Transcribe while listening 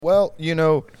Well,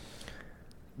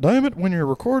 damn it, when you're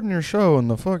recording your show and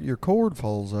your cord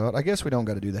falls out, I guess we don't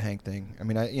got to do the Hank thing. I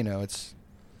mean, it's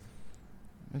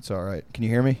all right. Can you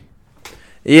hear me?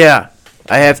 Yeah,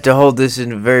 I have to hold this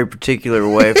in a very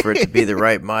particular way for it to be the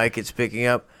right mic it's picking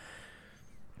up.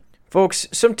 Folks,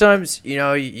 sometimes,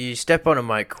 you step on a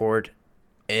mic cord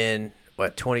in,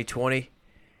 2020,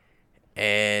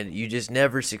 and you just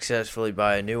never successfully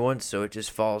buy a new one, so it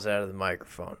just falls out of the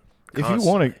microphone. If you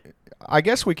want to, I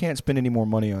guess we can't spend any more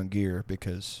money on gear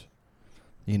because,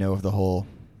 of the whole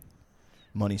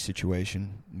money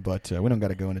situation, but we don't got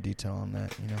to go into detail on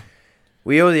that,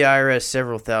 We owe the IRS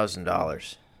several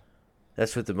 $1,000s.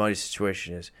 That's what the money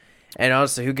situation is. And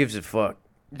honestly, who gives a fuck?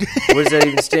 What does that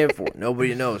even stand for?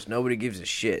 Nobody knows. Nobody gives a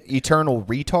shit. Eternal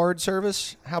retard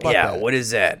service? How about that? Yeah, what is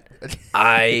that?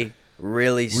 I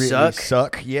really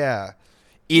suck? Yeah.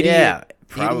 Idiot, yeah,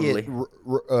 probably.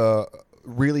 Idiot,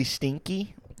 really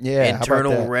stinky? Yeah.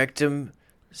 Internal rectum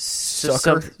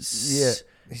sucker? Yeah.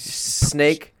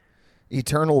 Snake?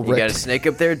 Eternal rectum. You got a snake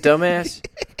up there, dumbass?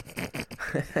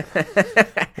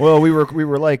 Well, we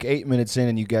were like 8 minutes in,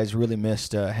 and you guys really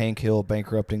missed Hank Hill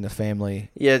bankrupting the family.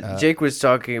 Yeah, Jake was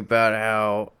talking about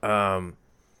how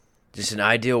just an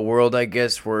ideal world, I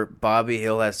guess, where Bobby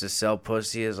Hill has to sell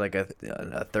pussy as like a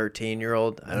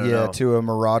 13-year-old. I don't know. Yeah, to a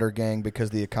marauder gang because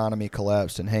the economy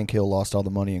collapsed and Hank Hill lost all the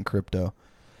money in crypto.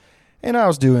 And I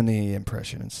was doing the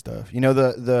impression and stuff.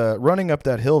 The running up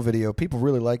that hill video, people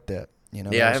really liked that. Yeah,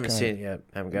 I haven't seen it yet.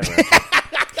 I haven't gotten around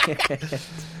to it.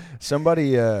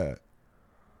 Somebody,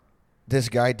 this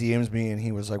guy DMs me and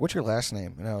he was like, "What's your last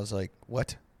name?" And I was like,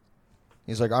 "What?"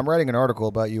 He's like, "I'm writing an article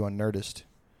about you on Nerdist."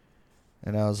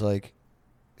 And I was like,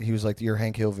 he was like, "Your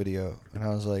Hank Hill video." And I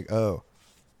was like, "Oh,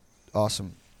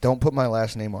 awesome. Don't put my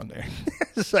last name on there."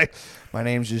 It's like, my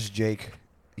name's just Jake,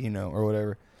 or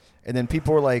whatever. And then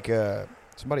people were like,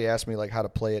 somebody asked me like how to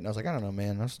play it. And I was like, I don't know,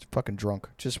 man. I was fucking drunk.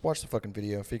 Just watch the fucking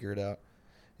video, figure it out.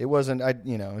 It wasn't, it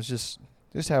was just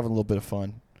having a little bit of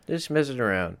fun. Just messing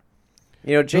around.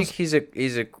 Jake, he's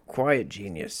a quiet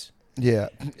genius. Yeah.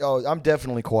 Oh, I'm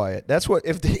definitely quiet. That's what,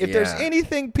 if there's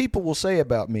anything people will say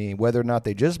about me, whether or not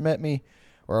they just met me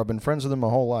or I've been friends with them my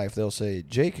whole life, they'll say,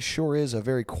 Jake sure is a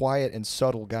very quiet and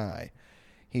subtle guy.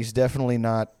 He's definitely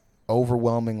not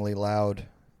overwhelmingly loud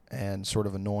and sort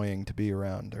of annoying to be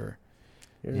around. You're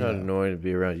not annoying to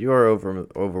be around. You are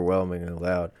overwhelmingly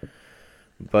loud.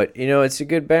 But, it's a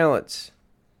good balance.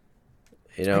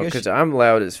 Because I'm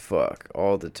loud as fuck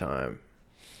all the time.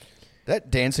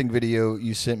 That dancing video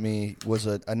you sent me was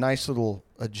a nice little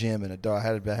gym in a dog.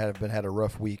 I had a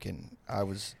rough week, and I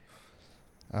was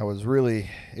really,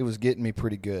 it was getting me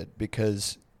pretty good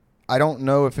because I don't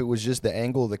know if it was just the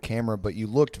angle of the camera, but you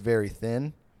looked very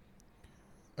thin.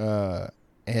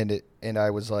 And I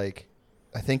was like,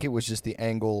 I think it was just the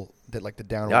angle that like the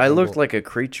downward. Yeah, I looked like a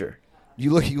creature.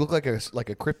 You look like a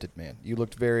cryptid man. You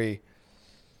looked very.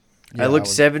 Yeah, I looked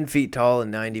 7 feet tall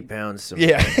and 90 pounds.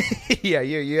 Yeah, yeah.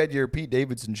 You had your Pete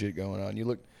Davidson shit going on. You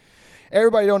look.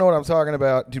 Everybody don't know what I'm talking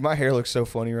about, dude. My hair looks so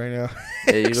funny right now.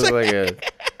 Yeah, you look like a.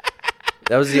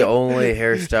 That was the only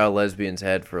hairstyle lesbians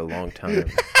had for a long time.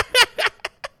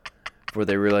 Before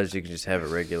they realized you could just have it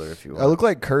regular if you want. I look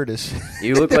like Curtis.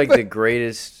 You look like the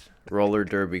greatest roller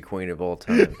derby queen of all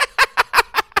time.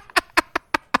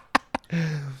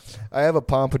 I have a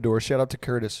pompadour. Shout out to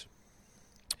Curtis.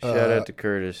 Shout out to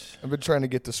Curtis. I've been trying to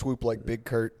get to swoop like Big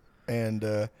Kurt, and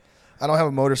I don't have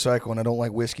a motorcycle, and I don't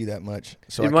like whiskey that much.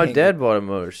 So Dude, my dad bought a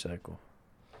motorcycle.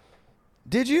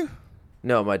 Did you?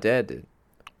 No, my dad did.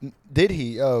 Did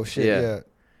he? Oh shit! Yeah.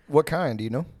 What kind? Do you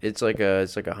know? It's like a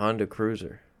Honda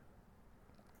Cruiser.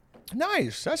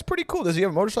 Nice. That's pretty cool. Does he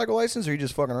have a motorcycle license, or are you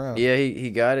just fucking around? Yeah, he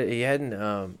got it. He hadn't.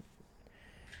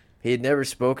 He had never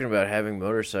spoken about having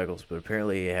motorcycles, but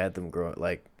apparently he had them grow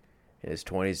like in his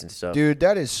 20s and stuff. Dude,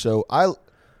 that is so.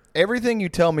 Everything you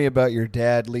tell me about your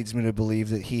dad leads me to believe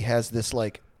that he has this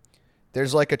like.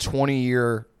 There's like a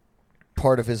 20-year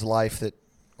part of his life that,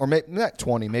 or maybe not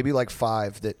 20, maybe like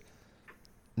 5 that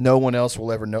no one else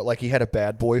will ever know. Like he had a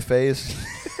bad boy phase.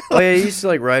 Oh yeah, he used to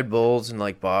like ride bulls and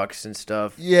like box and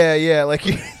stuff. Yeah. Like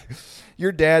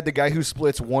your dad, the guy who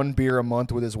splits 1 beer a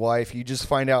month with his wife, you just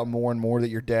find out more and more that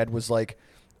your dad was like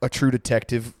a true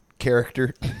detective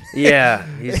character. Yeah,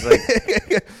 he's like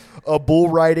a bull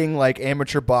riding like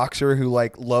amateur boxer who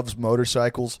like loves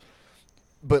motorcycles,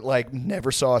 but like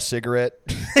never saw a cigarette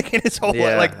in his whole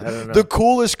life. Like the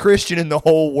coolest Christian in the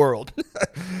whole world.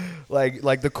 like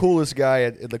the coolest guy,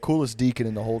 the coolest deacon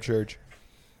in the whole church.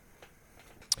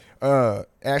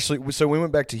 Ashley, so we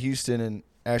went back to Houston, and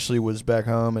Ashley was back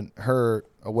home, and her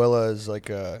Abuela is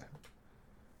like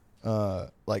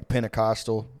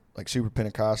Pentecostal, like super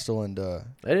Pentecostal, and I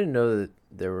didn't know that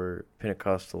there were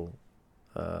Pentecostal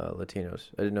Latinos.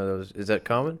 I didn't know that was. Is that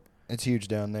common? it's huge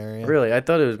down there. Yeah. Really? I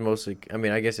thought it was mostly. I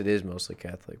mean, I guess it is mostly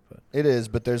Catholic, but It is,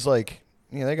 but there's like,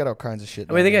 they got all kinds of shit.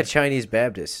 I mean, down they there. got Chinese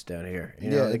Baptists down here. You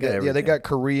know, They everything. got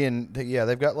Korean.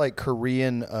 They've got like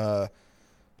Korean,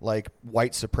 like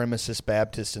white supremacist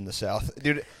Baptists in the South,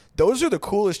 dude. Those are the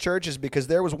coolest churches because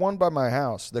there was one by my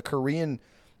house.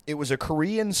 It was a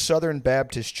Korean Southern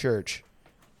Baptist church,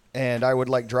 and I would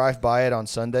like drive by it on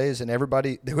Sundays, and there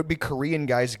would be Korean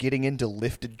guys getting into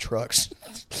lifted trucks,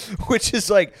 which is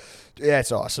like, yeah,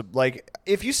 it's awesome. Like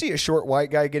if you see a short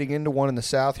white guy getting into one in the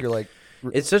South, you're like,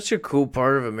 it's such a cool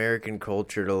part of American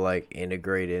culture to like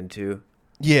integrate into.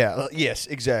 yeah, yes,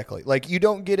 exactly. Like you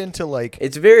don't get into like,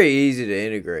 It's very easy to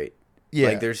integrate. yeah,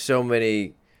 Like there's so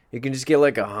many. You can just get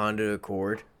like a Honda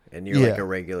Accord, and you're like a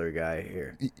regular guy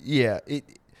here. yeah.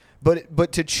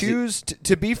 But to choose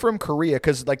to be from Korea,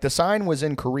 because like the sign was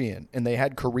in Korean and they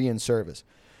had Korean service,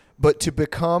 but to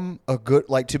become a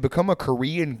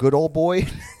Korean good old boy,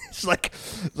 it's like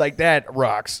that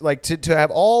rocks. Like to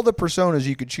have all the personas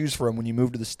you could choose from when you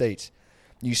move to the States.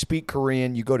 You speak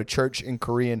Korean, you go to church in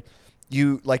Korean,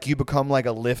 you become like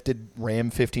a lifted Ram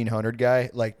 1500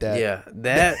 guy like that. Yeah,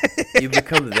 that you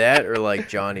become that or like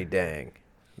Johnny Dang.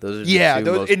 Those are the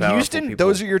two most in powerful Houston, people.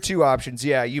 those are your two options.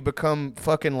 Yeah, you become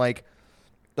fucking like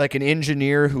an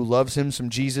engineer who loves him some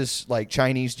Jesus, like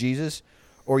Chinese Jesus,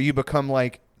 or you become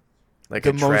like a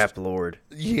trap lord.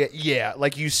 Yeah,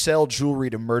 like you sell jewelry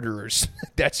to murderers.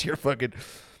 That's your fucking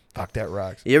fuck. That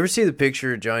rocks. You ever see the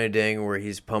picture of Johnny Dang where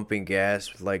he's pumping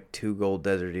gas with like 2 gold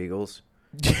Desert Eagles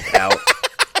out?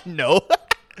 No,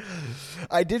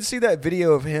 I did see that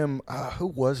video of him. Who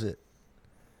was it?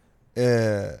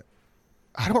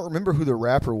 I don't remember who the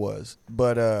rapper was,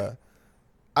 but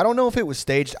I don't know if it was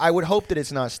staged. I would hope that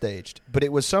it's not staged, but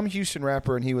it was some Houston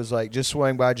rapper, and he was like, "Just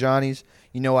swung by Johnny's.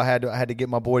 I had to get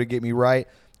my boy to get me right.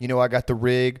 I got the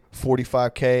rig,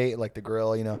 45K, like the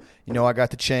grill. I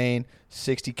got the chain,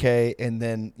 60K, and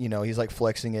then he's like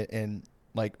flexing it, and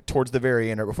like towards the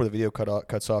very end, or before the video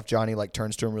cuts off, Johnny like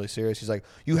turns to him really serious. He's like,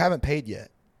 "You haven't paid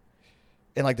yet,"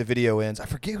 and like the video ends. I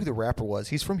forget who the rapper was.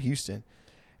 He's from Houston.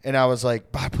 And I was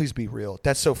like, please be real.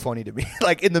 That's so funny to me.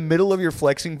 Like, in the middle of your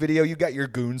flexing video, you got your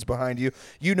goons behind you.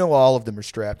 All of them are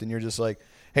strapped. And you're just like,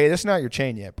 hey, that's not your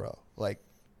chain yet, bro. Like,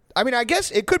 I mean, I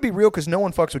guess it could be real because no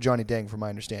one fucks with Johnny Dang, from my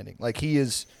understanding. Like, he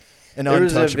is an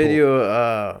untouchable. There was a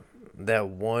video that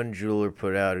one jeweler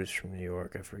put out who's from New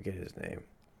York. I forget his name.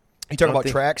 You talking about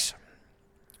Trax?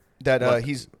 That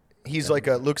he's like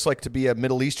looks like to be a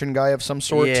Middle Eastern guy of some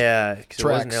sort. Yeah, because it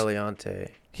wasn't Eliante.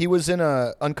 He was in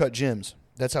Uncut Gems.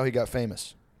 That's how he got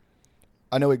famous.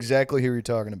 I know exactly who you're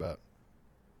talking about.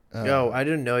 No, I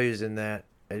didn't know he was in that.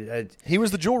 He was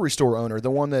the jewelry store owner,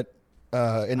 the one that.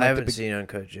 I haven't seen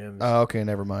Uncut Gems. Oh, okay,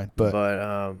 never mind.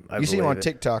 But you see him on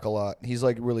TikTok a lot. He's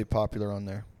like really popular on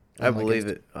there. I believe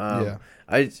it. Yeah.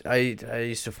 I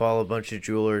used to follow a bunch of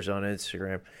jewelers on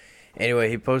Instagram. Anyway,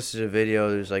 he posted a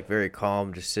video that was like very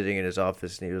calm, just sitting in his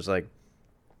office, and he was like,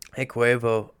 "Hey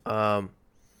Quavo,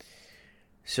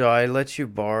 so I let you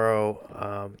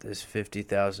borrow this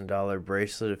 $50,000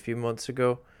 bracelet a few months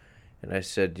ago, and I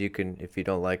said you can, if you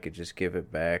don't like it, just give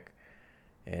it back,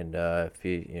 and if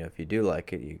you do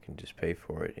like it, you can just pay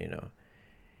for it,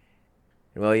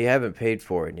 Well, you haven't paid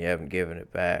for it and you haven't given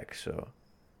it back, so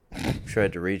I've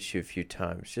tried to reach you a few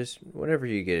times. Just whenever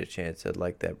you get a chance, I'd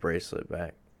like that bracelet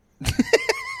back."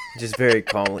 Just very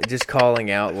calmly, just calling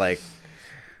out like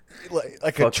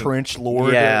fucking, a trench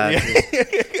lord. Yeah.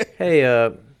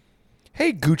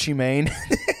 Hey, Gucci Mane.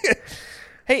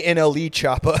 Hey, NLE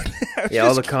Choppa. Yeah,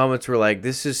 all the comments were like,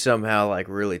 "This is somehow like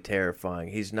really terrifying.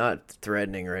 He's not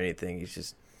threatening or anything. He's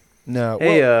just no.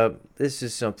 Hey, this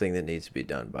is something that needs to be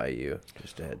done by you.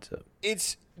 Just a heads up."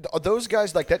 It's those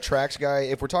guys like that Trax guy.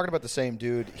 If we're talking about the same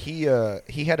dude, he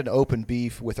had an open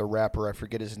beef with a rapper. I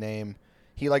forget his name.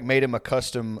 He like made him a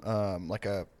custom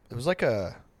it was like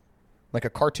a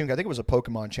cartoon. I think it was a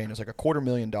Pokemon chain. It was like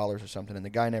 $250,000 or something, and the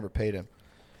guy never paid him.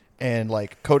 And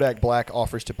like Kodak Black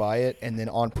offers to buy it, and then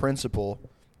on principle,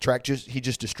 he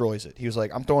just destroys it. He was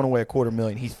like, "I'm throwing away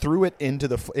 $250,000." He threw it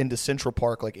into Central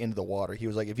Park, like into the water. He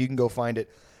was like, "If you can go find it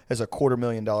as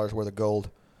 $250,000 worth of gold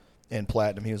and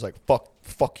platinum," he was like,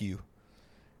 "Fuck you."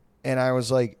 And I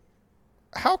was like,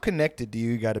 "How connected do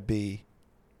you got to be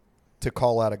to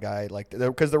call out a guy like that?"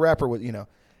 Because the rapper was,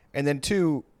 and then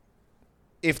two,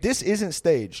 if this isn't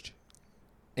staged,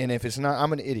 and if it's not,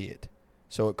 I'm an idiot,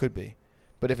 so it could be.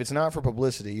 But if it's not for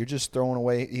publicity, you're just throwing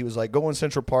away. He was like, "Go in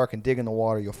Central Park and dig in the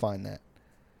water. You'll find that."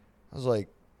 I was like,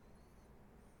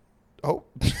 "Oh,"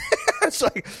 it's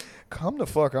like, come the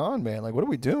fuck on, man. Like, what are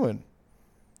we doing?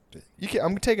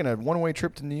 I'm taking a one-way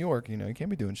trip to New York. You can't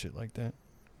be doing shit like that.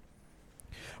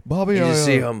 Bobby, You just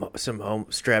see some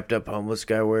strapped up homeless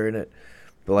guy wearing it,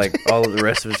 but like all of the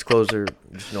rest of his clothes are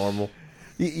just normal.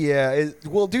 Yeah.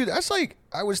 Well, dude, that's like,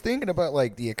 I was thinking about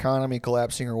like the economy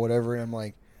collapsing or whatever, and I'm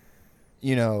like,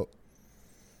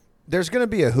 there's going to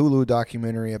be a Hulu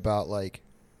documentary about like,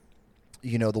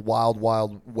 the wild,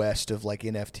 wild west of like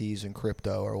NFTs and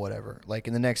crypto or whatever. Like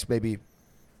in the next maybe,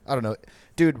 I don't know.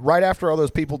 Dude, right after all those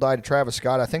people died of Travis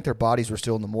Scott, I think their bodies were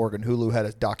still in the morgue, and Hulu had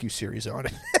a docuseries on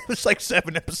it. It was like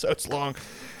 7 episodes long.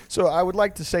 So I would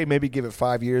like to say maybe give it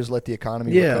 5 years, let the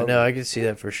economy recover. No, I can see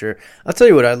that for sure. I'll tell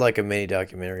you what I'd like a mini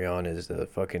documentary on is the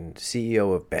fucking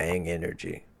CEO of Bang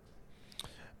Energy.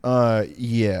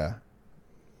 Yeah.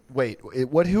 Wait,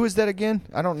 who is that again?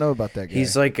 I don't know about that guy.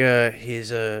 He's like a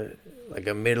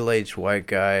middle-aged white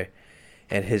guy,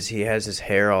 and he has his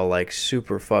hair all like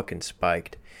super fucking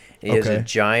spiked. And he has a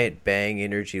giant Bang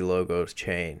Energy logo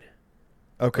chain.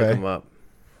 Okay. Look him up.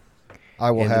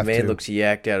 I will have to. And the man looks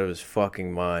yacked out of his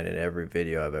fucking mind in every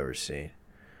video I've ever seen.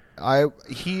 I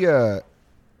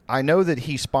know that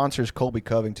he sponsors Colby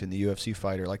Covington, the UFC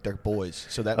fighter, like they're boys.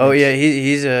 So that.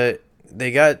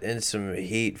 They got in some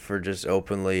heat for just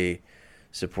openly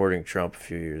supporting Trump a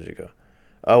few years ago.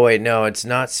 Oh wait, no, it's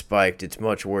not spiked. It's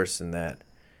much worse than that.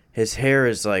 His hair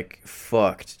is like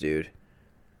fucked, dude.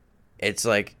 It's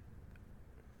like,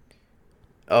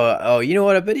 oh, you know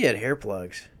what? I bet he had hair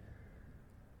plugs.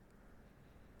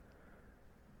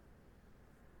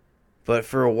 But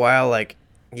for a while, like,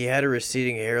 he had a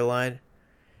receding hairline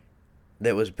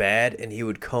that was bad, and he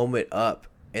would comb it up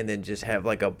and then just have,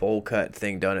 like, a bowl cut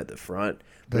thing done at the front.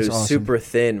 But That's it was awesome. super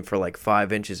thin for, like,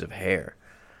 5 inches of hair.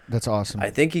 That's awesome. I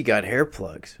think he got hair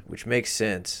plugs, which makes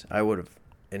sense. I would have,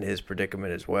 in his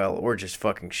predicament as well, or just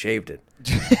fucking shaved it.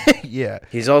 Yeah.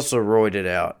 He's also roided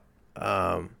out.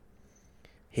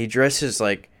 He dresses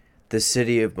like the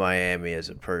city of Miami as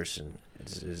a person.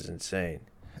 It's insane.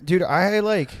 Dude,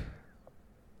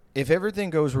 if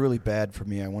everything goes really bad for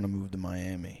me, I want to move to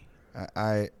Miami.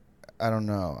 I don't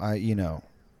know.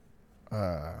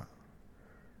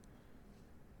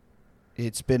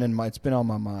 It's been on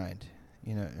my mind.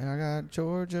 I got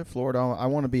Georgia, Florida. I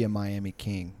want to be a Miami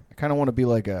King. I kind of want to be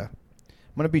I'm going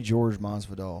to be George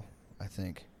Masvidal, I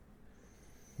think.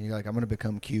 I'm going to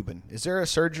become Cuban. Is there a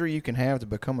surgery you can have to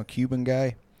become a Cuban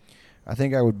guy? I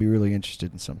think I would be really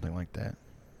interested in something like that.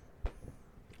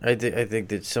 I think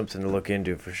that's something to look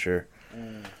into for sure.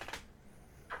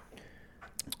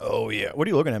 Oh, yeah. What are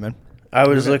you looking at, man? I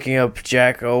was looking up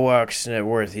Jack Owak's net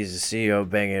worth. He's the CEO of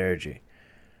Bang Energy.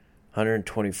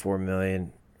 $124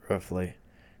 million, roughly.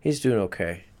 He's doing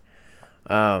okay.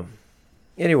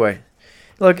 Anyway.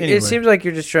 Look, it seems like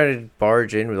you're just trying to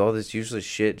barge in with all this useless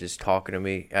shit, just talking to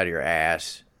me out of your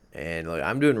ass. And look,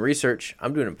 I'm doing research.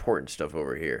 I'm doing important stuff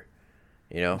over here.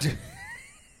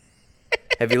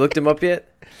 Have you looked him up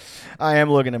yet? I am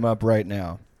looking him up right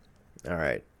now. All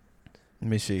right. Let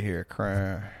me see here.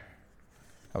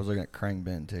 I was looking at Krang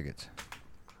Ben tickets.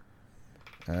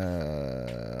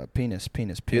 Penis.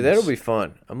 Dude, that'll be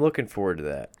fun. I'm looking forward to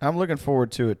that. I'm looking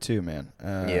forward to it too, man.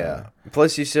 Yeah.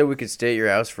 Plus, you said we could stay at your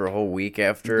house for a whole week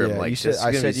after. Yeah, I'm like,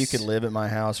 I said you could live at my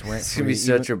house rent. It's gonna be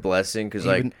such a blessing because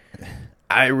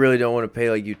I really don't want to pay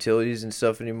like utilities and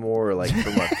stuff anymore, or like for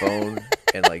my phone.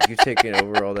 And like you taking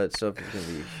over all that stuff is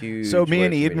gonna be huge. So me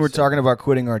and Eden were talking about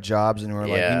quitting our jobs, and we're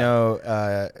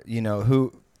Yeah.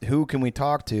 like, who can we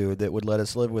talk to that would let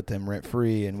us live with them rent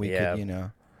free, and we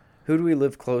could, Who do we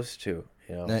live close to?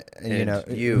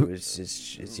 It's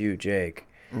you, Jake.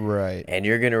 Right. And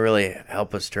you're gonna really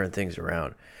help us turn things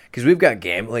around because we've got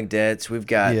gambling debts. We've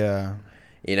got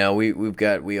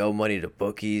we owe money to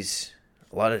bookies.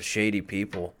 A lot of shady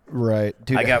people. Right.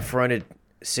 Dude, I got fronted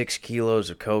 6 kilos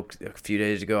of coke a few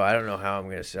days ago. I don't know how I'm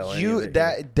gonna sell any of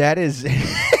it. That is.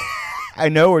 I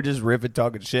know we're just ripping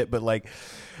talking shit, but like,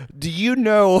 do you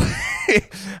know?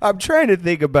 I'm trying to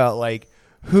think about like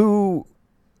who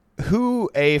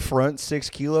A fronts 6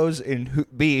 kilos and who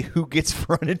gets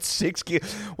fronted 6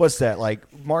 kilos. What's that like?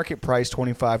 Market price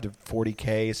 $25 to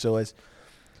 $40K, so it's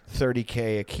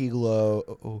 $30K a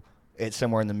kilo. It's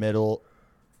somewhere in the middle.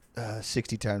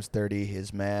 60 times 30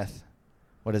 is math.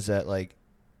 What is that like?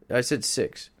 I said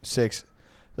 6. This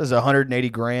is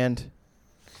 $180,000.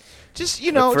 Just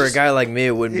for a guy like me,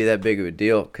 it wouldn't be that big of a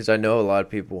deal because I know a lot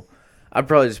of people. I'd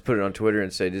probably just put it on Twitter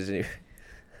and say, "Does anybody?"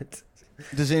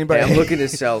 Hey, I'm looking to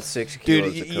sell 6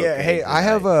 kilos. Dude, of cocaine hey, I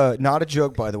have not a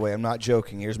joke, by the way. I'm not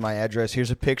joking. Here's my address.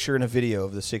 Here's a picture and a video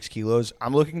of the 6 kilos.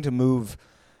 I'm looking to move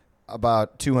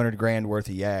about $200,000 worth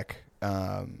of yak.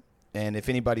 And if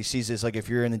anybody sees this, like if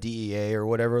you're in the DEA or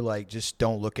whatever, like just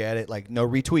don't look at it. Like no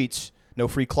retweets, no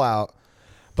free clout.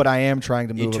 But I am trying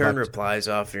to move. You turn replies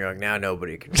off, and you're like, now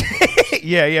nobody can.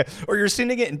 Yeah. Or you're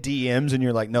sending it in DMs, and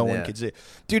you're like, no one can see it.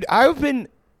 Dude, I've been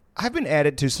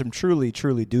added to some truly,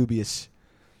 truly dubious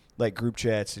like group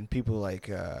chats, and people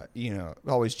like,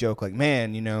 always joke like,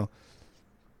 man,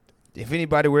 if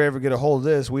anybody would ever get a hold of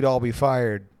this, we'd all be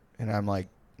fired. And I'm like,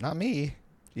 not me.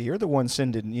 You're the one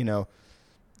sending,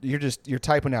 you're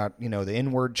typing out, the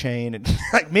N-word chain. And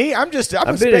like me, I'm a spectator.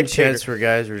 I've been in chats where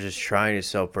guys were just trying to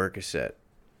sell Percocet.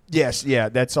 Yes, yeah,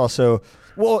 that's also,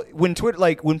 well, when Twitter,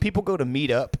 like when people go to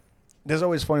meet up, there's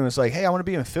always funny when it's like, hey, I want to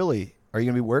be in Philly. Are you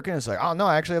going to be working? It's like, oh, no,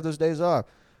 I actually have those days off.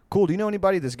 Cool. Do you know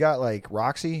anybody that's got like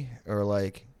Roxy or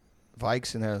like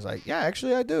Vikes? And I was like, yeah,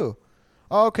 actually I do.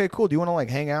 Oh, okay, cool. Do you want to like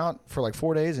hang out for like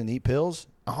 4 days and eat pills?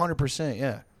 100%,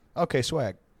 yeah. Okay,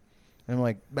 swag. And I'm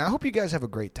like, man, I hope you guys have a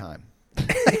great time.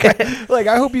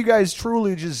 I hope you guys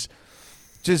truly just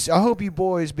I hope you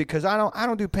boys, because I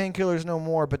don't do painkillers no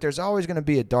more, but there's always going to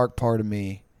be a dark part of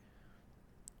me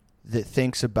that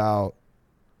thinks about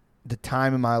the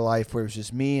time in my life where it was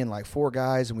just me and like 4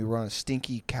 guys, and we were on a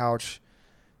stinky couch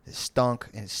that stunk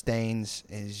and it stains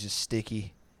and it's just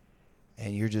sticky,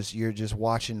 and you're just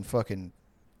watching fucking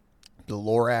the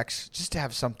Lorax just to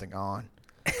have something on,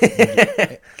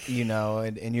 and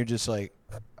you're just like,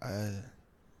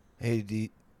 hey, do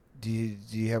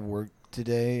you have work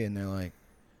today? And they're like,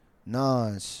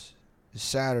 no, it's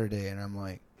Saturday. And I'm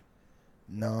like,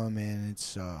 no, man,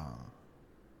 it's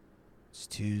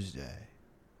Tuesday.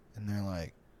 And they're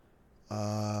like,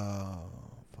 oh,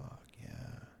 fuck, yeah.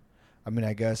 I mean,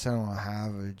 I guess I don't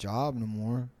have a job no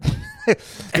more.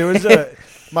 There was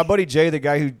my buddy Jay, the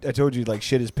guy who I told you like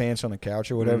shit his pants on the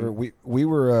couch or whatever. Mm. We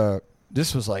were,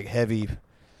 this was like heavy.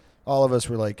 All of us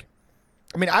were like,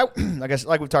 I mean, I guess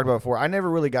like we've talked about before, I never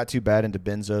really got too bad into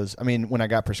benzos. I mean, when I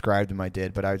got prescribed them, I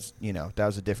did, but I was, that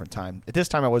was a different time. At this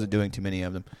time, I wasn't doing too many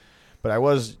of them, but I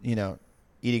was,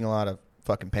 eating a lot of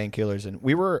fucking painkillers. And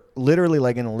we were literally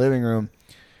like in the living room.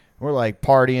 We're like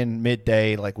partying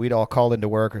midday. Like we'd all call into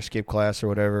work or skip class or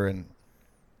whatever and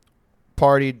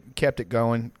partied, kept it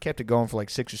going for like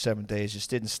 6 or 7 days. Just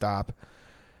didn't stop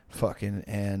fucking.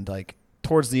 And like,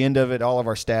 towards the end of it, all of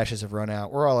our stashes have run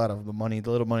out. We're all out of the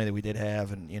little money that we did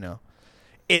have, and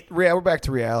we're back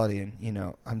to reality.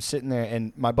 And I'm sitting there,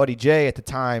 and my buddy Jay at the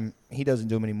time, he doesn't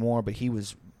do them anymore, but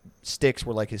sticks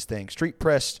were like his thing. Street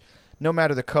press, no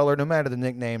matter the color, no matter the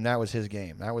nickname, that was his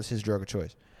game. That was his drug of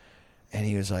choice. And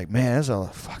he was like, "Man, that's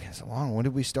a long. When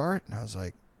did we start?" And I was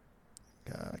like,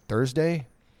 "Thursday."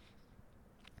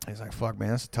 He's like, "Fuck, man,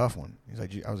 that's a tough one." He's like,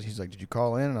 "Did you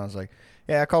call in?" And I was like,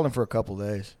 "Yeah, I called in for a couple of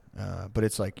days." But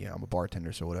it's like, I'm a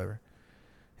bartender, so whatever.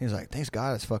 He's like, thanks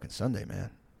God it's fucking Sunday, man.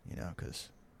 Because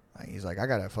he's like, I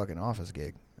got a fucking office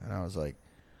gig. And I was like,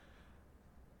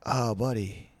 oh,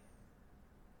 buddy.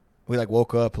 We like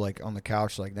woke up like on the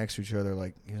couch, like next to each other,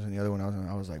 like he was in the other one.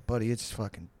 I was like, buddy, it's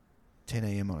fucking 10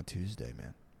 a.m. on a Tuesday,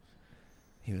 man.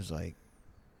 He was like,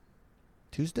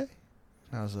 Tuesday?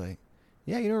 And I was like,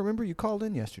 yeah, remember you called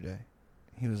in yesterday.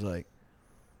 He was like,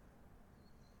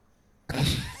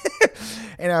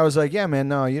 and I was like, yeah, man,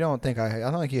 no, you don't think I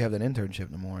don't think you have that internship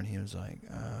no more. And he was like,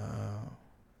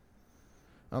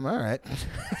 I'm all right.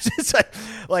 Just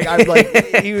like I'm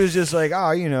like, he was just like,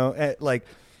 oh,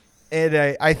 and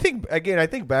I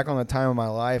think back on the time of my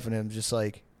life, and I'm just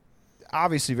like,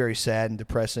 obviously very sad and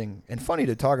depressing and funny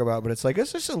to talk about, but it's like,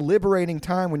 it's just a liberating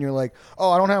time when you're like,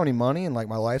 oh, I don't have any money and like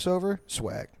my life's over.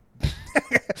 Swag.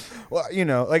 Well,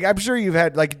 like I'm sure you've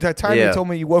had like the time you told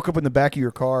me you woke up in the back of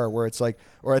your car where it's like,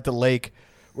 or at the lake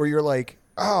where you're like,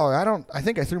 oh, I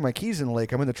think I threw my keys in the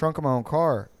lake. I'm in the trunk of my own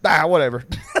car. Whatever.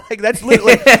 Like that's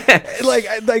literally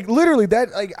like literally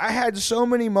that, like I had so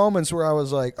many moments where I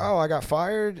was like, oh, I got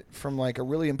fired from like a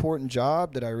really important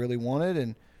job that I really wanted,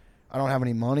 and I don't have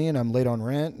any money, and I'm late on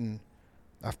rent, and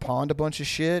I've pawned a bunch of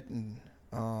shit, and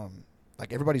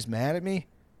like everybody's mad at me.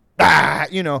 Oh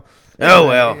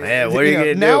well, yeah. What are you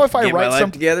gonna now do? If I Get write my life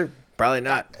something together, probably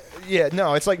not. Yeah,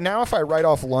 no. It's like now if I write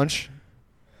off lunch,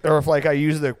 or if like I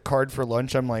use the card for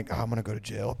lunch, I'm like, oh, I'm gonna go to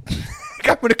jail.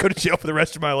 I'm gonna go to jail for the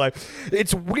rest of my life.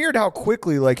 It's weird how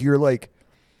quickly like your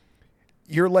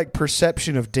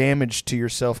perception of damage to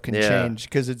yourself can change,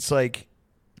 because it's like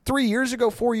 3 years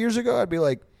ago, 4 years ago, I'd be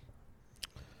like,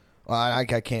 well, I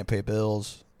can't pay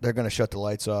bills. They're gonna shut the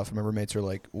lights off. And my roommates are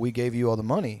like, we gave you all the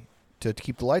money to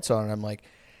keep the lights on, and I'm like,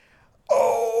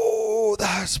 oh,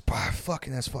 that's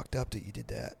fucked up that you did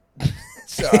that.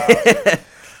 So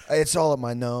it's all up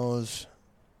my nose,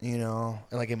 and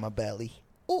like in my belly.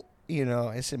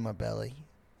 It's in my belly.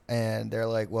 And they're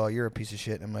like, well, you're a piece of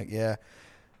shit. And I'm like, yeah.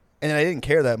 And I didn't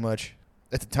care that much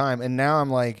at the time. And now I'm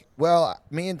like, well,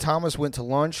 me and Thomas went to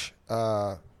lunch,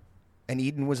 and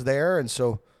Eden was there, and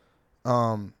so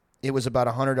it was about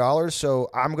 $100. So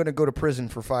I'm gonna go to prison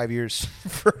for 5 years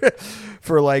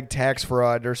for like tax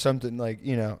fraud or something. Like,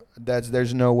 you know,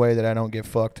 there's no way that I don't get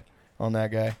fucked on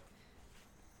that guy.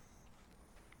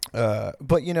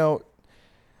 But you know,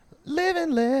 live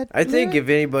and let. I think if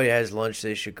anybody has lunch,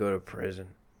 they should go to prison.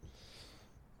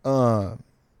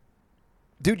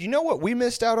 Dude, you know what we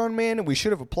missed out on, man, and we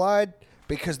should have applied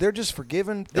because they're just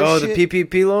forgiving this shit. The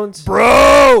PPP loans?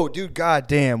 Bro, dude,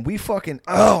 goddamn. We fucking,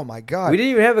 oh my God. We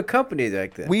didn't even have a company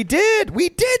like that. We did.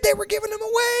 They were giving them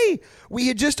away. We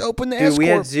had just opened the S-Corp. We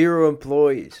had 0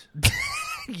 employees.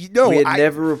 We had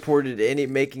never reported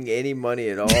making any money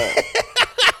at all.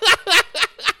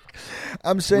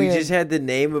 I'm saying we just had the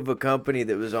name of a company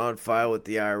that was on file with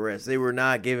the IRS. They were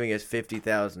not giving us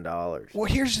 $50,000. Well,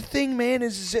 here's the thing, man,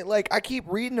 is it like I keep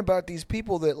reading about these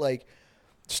people that like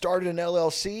started an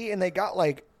LLC and they got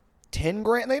like 10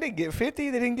 grand. They didn't get 50.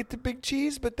 They didn't get the big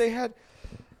cheese, but they had,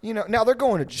 you know, now they're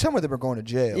going to, some of them are going to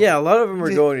jail. Yeah, a lot of them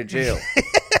are going to jail.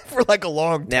 For like a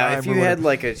long time. Now, if you had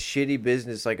like a shitty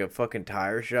business like a fucking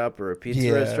tire shop or a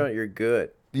pizza restaurant, you're good.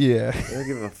 Yeah. I don't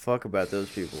give a fuck about those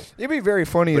people. It'd be very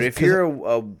funny. But if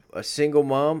you're a single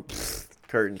mom,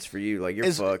 curtains for you. Like,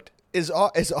 you're fucked. As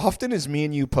often as me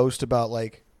and you post about,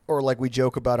 like, or like we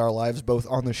joke about our lives both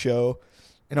on the show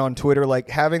and on Twitter, like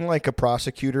having like a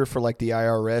prosecutor for like the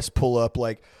IRS pull up,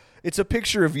 like, it's a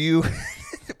picture of you,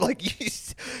 like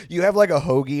you have like a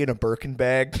hoagie and a Birkin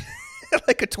bag,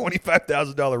 like a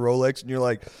 $25,000 Rolex, and you're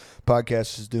like,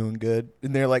 podcast is doing good.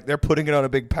 And they're putting it on a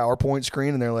big PowerPoint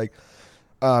screen, and they're like,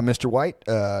 Mr. White,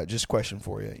 just a question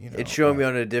for you. You know, it's showing me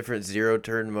on a different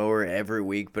zero-turn mower every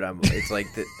week, but it's like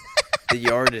the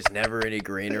yard is never any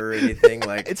greener or anything.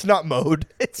 Like, it's not mowed.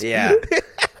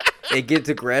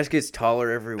 The grass gets taller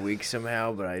every week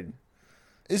somehow. But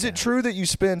is it true that you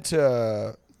spent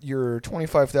your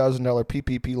 $25,000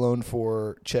 PPP loan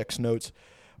for checks notes,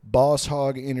 Boss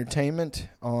Hog Entertainment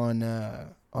on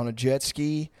a jet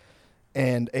ski?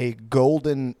 And a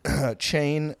golden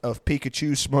chain of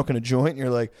Pikachu smoking a joint, and you're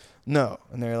like, no.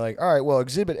 And they're like, all right, well,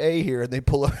 Exhibit A here. And they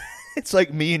pull up. It's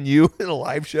like me and you at a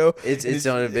live show. It's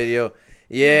on a video.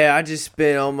 Yeah, I just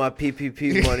spent all my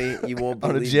PPP money. You won't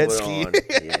believe on a jet ski.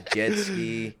 Yeah, jet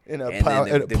ski. And then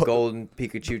the golden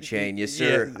Pikachu chain. Yes,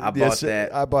 sir. Yeah, I bought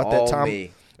that. I bought that. Tom,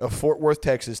 me. Of Fort Worth,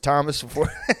 Texas. Thomas.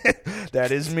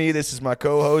 That is me. This is my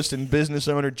co-host and business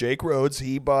owner, Jake Rhodes.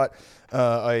 He bought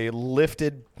a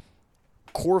lifted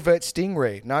Corvette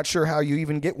Stingray. Not sure how you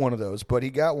even get one of those, but he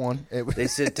got one. They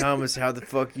said, Thomas, how the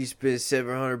fuck you spend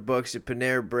 $700 at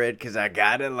Panera Bread? Because I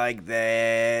got it like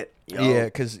that. Yo. Yeah,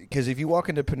 because if you walk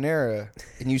into Panera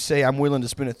and you say, I'm willing to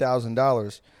spend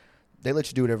 $1,000, they let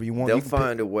you do whatever you want. They'll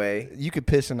find a way. You could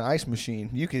piss in the ice machine.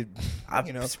 You could, I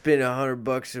spend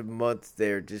 $100 a month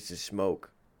there just to smoke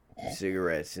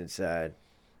cigarettes inside.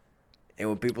 And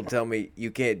when people tell me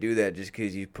you can't do that just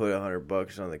because you put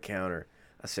 $100 on the counter,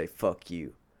 I say, fuck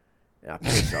you. And I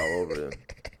piss all over them.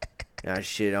 And I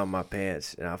shit on my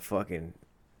pants. And I fucking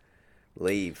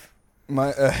leave.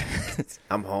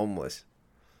 I'm homeless.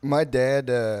 My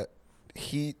dad,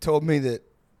 he told me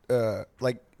that,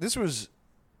 like, this was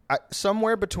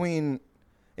somewhere between,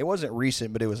 it wasn't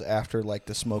recent, but it was after, like,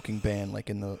 the smoking ban,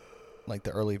 like, in the, like,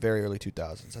 the very early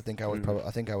 2000s. I think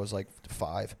I was, like,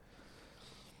 5.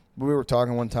 We were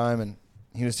talking one time, and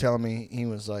he was telling me, he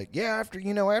was like, yeah, after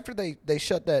they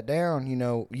shut that down,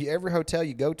 every hotel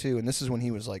you go to, and this is when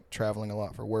he was like traveling a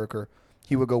lot for work, or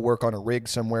he would go work on a rig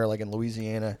somewhere like in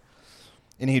Louisiana,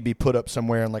 and he'd be put up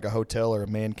somewhere in like a hotel or a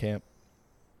man camp.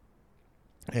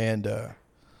 And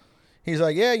he's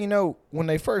like, yeah, when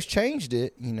they first changed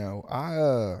it,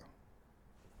 I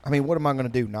mean, what am I going to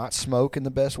do? Not smoke in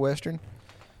the Best Western?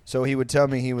 So he would tell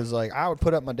me, he was like, I would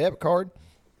put up my debit card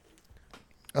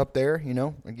up there,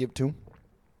 and give it to him.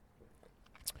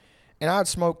 And I'd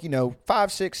smoke,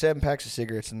 5, 6, 7 packs of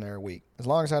cigarettes in there a week. As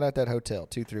long as I'm at that hotel,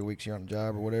 2-3 weeks you're on a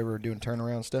job or whatever, doing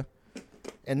turnaround stuff.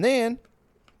 And then,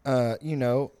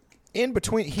 in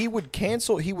between, he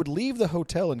would leave the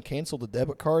hotel and cancel the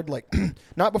debit card, like,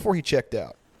 not before he checked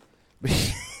out. But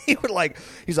he would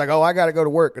he's like, oh, I got to go to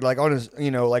work. Like on his,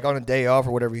 like on a day off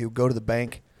or whatever, he would go to the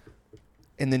bank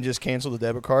and then just cancel the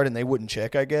debit card and they wouldn't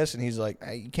check, I guess. And he's like,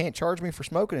 hey, you can't charge me for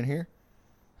smoking in here.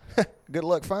 Good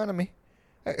luck finding me.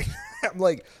 I'm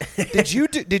like, did you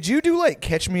do like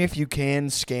Catch Me If You Can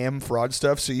scam fraud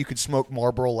stuff so you could smoke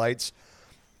Marlboro Lights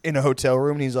in a hotel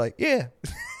room? And he's like, yeah.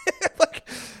 Like,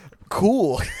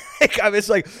 cool. It's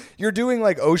like you're doing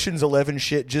like Ocean's 11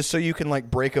 shit just so you can like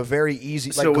break a very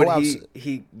easy. Like, so would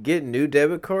he get new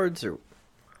debit cards or?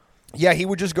 Yeah, he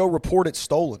would just go report it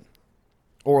stolen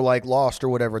or like lost or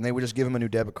whatever, and they would just give him a new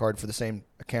debit card for the same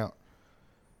account.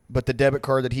 But the debit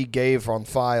card that he gave on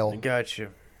file, Gotcha.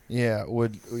 yeah,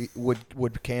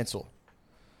 would cancel.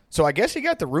 So I guess he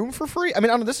got the room for free. I mean,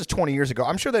 I don't know. This is 20 years ago.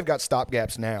 I'm sure they've got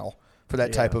stopgaps now for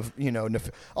that type of,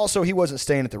 Also, he wasn't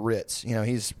staying at the Ritz.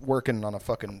 He's working on a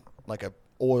fucking like a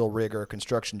oil rig or a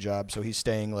construction job, so he's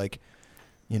staying like,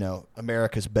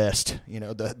 America's Best.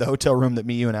 The hotel room that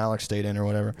me, you, and Alex stayed in or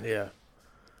whatever. Yeah.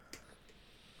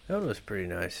 That was pretty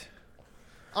nice.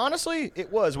 Honestly,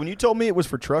 it was. When you told me it was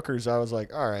for truckers, I was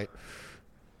like, all right.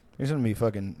 There's going to be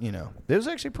fucking, It was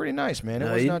actually pretty nice, man.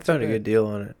 It was not too bad. You found a good deal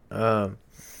on it.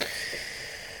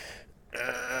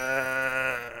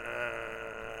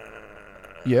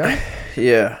 Yeah?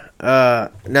 Yeah.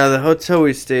 Now, the hotel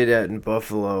we stayed at in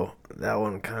Buffalo, that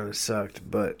one kind of sucked,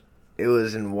 but it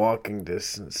was in walking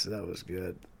distance. That was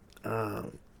good.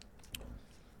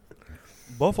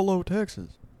 Buffalo, Texas.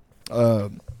 I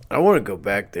want to go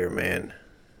back there, man.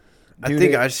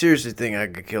 Dude, I seriously think I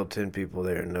could kill 10 people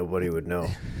there and nobody would know.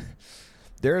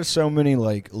 There are so many,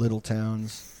 like, little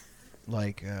towns.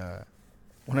 Like,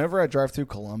 whenever I drive through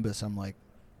Columbus, I'm like,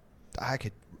 I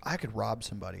could rob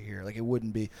somebody here. Like, it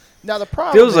wouldn't be. Now, the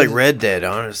problem Feels is, like Red Dead,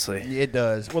 honestly. It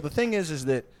does. Well, the thing is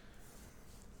that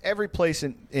every place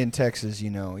in Texas,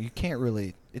 you can't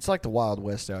really. It's like the Wild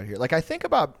West out here. Like, I think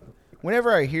about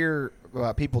whenever I hear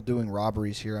about people doing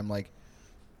robberies here, I'm like,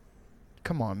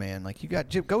 come on, man. Like,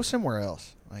 go somewhere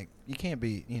else. Like, you can't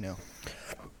be,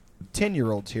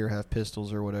 10-year-olds here have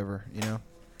pistols or whatever,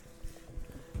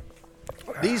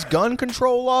 These gun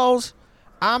control laws,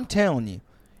 I'm telling you,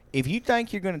 if you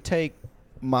think you're going to take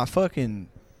my pistol,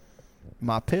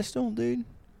 dude,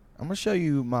 I'm going to show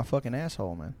you my fucking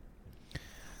asshole, man.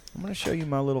 I'm going to show you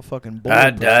my little fucking boy.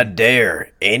 I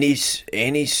dare any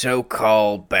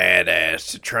so-called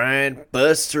badass to try and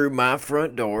bust through my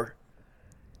front door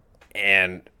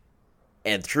and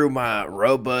through my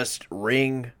robust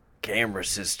Ring camera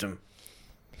system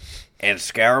and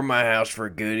scour my house for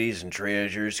goodies and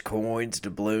treasures, coins,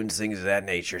 doubloons, things of that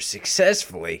nature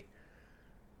successfully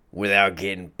without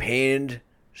getting pinned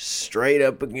straight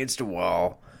up against a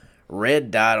wall,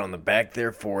 red dot on the back of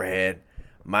their forehead,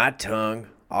 my tongue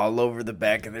all over the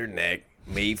back of their neck,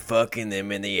 me fucking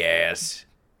them in the ass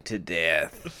to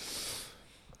death.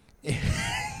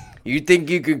 You think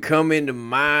you can come into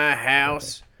my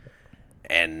house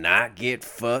and not get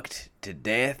fucked to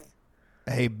death?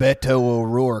 Hey, Beto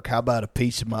O'Rourke, how about a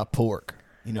piece of my pork?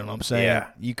 You know what I'm saying? Yeah.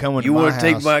 You come into you my want house.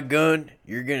 to take my gun?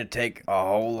 You're going to take a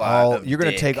whole lot of You're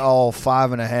going to take all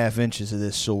 5.5 inches of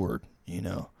this sword, Hey,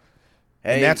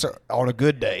 and that's on a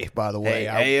good day, by the way.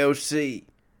 Hey, AOC.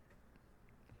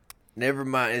 Never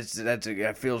mind.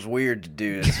 That feels weird to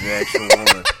do. It's an actual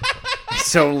woman.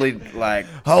 It's only like.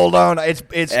 Hold on.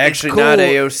 It's actually cool. Not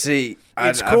AOC.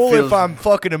 It's cool if I'm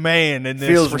fucking a man, and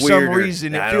this, for some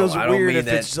reason it feels weird if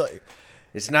it's like.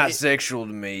 It's not sexual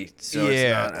to me, so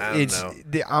yeah, it's not. I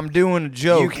don't know. I'm doing a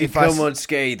joke. You can come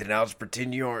unscathed, and I'll just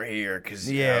pretend you aren't here. Cause,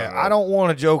 I don't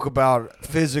want to joke about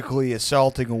physically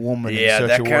assaulting a woman. Yeah, in such a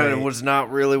that kind way. of was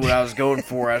not really what I was going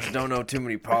for. I just don't know too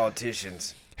many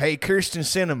politicians. Hey, Kirsten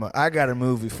Sinema, I got a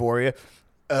movie for you.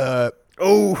 I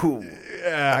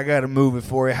got a movie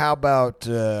for you. How about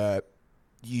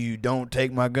you don't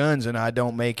take my guns and I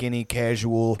don't make any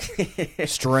casual,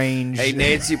 strange. Hey,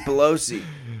 Nancy Pelosi.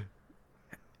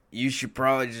 You should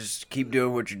probably just keep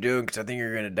doing what you're doing because I think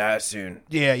you're going to die soon.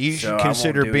 Yeah, you should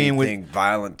consider being with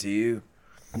violent to you.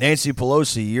 Nancy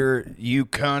Pelosi. You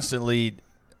constantly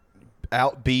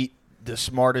outbeat the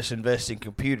smartest investing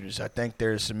computers. I think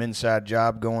there's some inside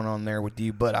job going on there with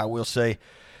you, but I will say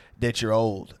that you're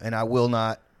old, and I will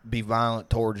not be violent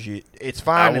towards you. It's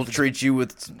fine. I will treat you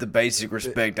with the basic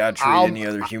respect I treat any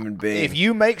other human being. If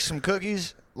you make some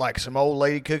cookies, like some old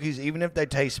lady cookies, even if they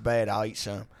taste bad, I'll eat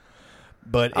some.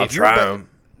 But I'll try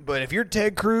them. But if you're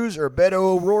Ted Cruz or Beto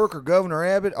O'Rourke or Governor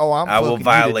Abbott, I will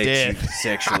violate you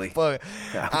sexually.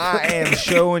 I am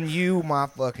showing you my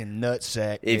fucking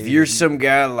nutsack. If you're some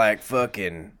guy like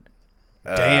fucking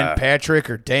Dan Patrick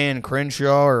or Dan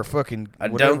Crenshaw or fucking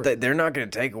whatever. They're not going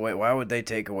to take away. Why would they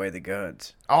take away the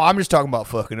guns? Oh, I'm just talking about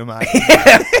fucking them.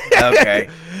 Okay.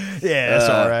 Yeah, that's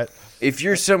all right. If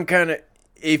you're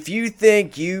if you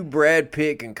think you, Brad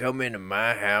Pitt, can come into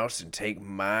my house and take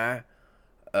my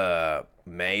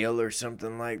mail or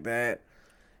something like that,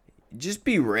 just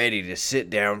be ready to sit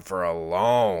down for a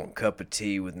long cup of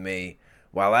tea with me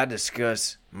while I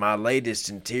discuss my latest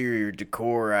interior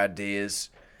decor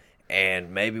ideas,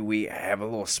 and maybe we have a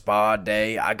little spa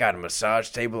day. I got a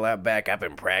massage table out back. I've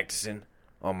been practicing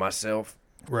on myself.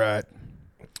 Right.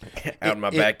 out in my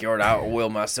backyard. I oil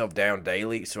myself down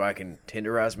daily so I can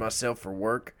tenderize myself for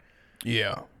work.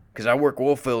 Yeah. Because I work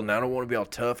oil field and I don't want to be all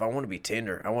tough. I want to be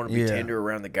tender. I want to be tender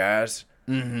around the guys.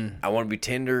 Mm-hmm. I want to be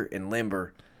tender and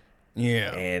limber.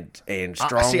 Yeah. And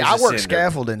strong. I work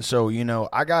scaffolding, so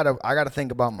I gotta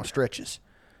think about my stretches.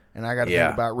 And I got to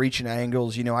think about reaching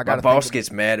angles. I got. My boss gets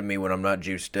mad at me when I'm not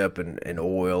juiced up and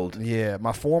oiled. Yeah,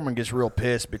 my foreman gets real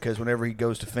pissed because whenever he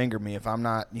goes to finger me, if I'm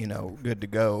not, good to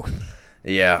go.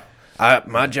 Yeah,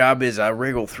 my job is I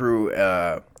wriggle through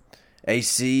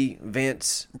AC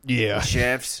vents,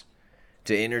 shafts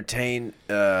to entertain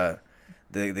the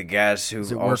guys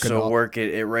who also work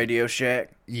at Radio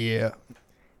Shack. Yeah.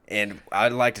 And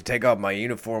I'd like to take off my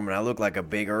uniform, and I look like a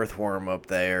big earthworm up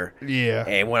there. Yeah.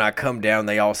 And when I come down,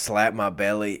 they all slap my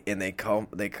belly, and they call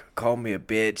me a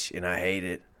bitch, and I hate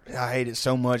it. I hate it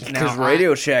so much. Because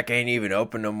Radio Shack ain't even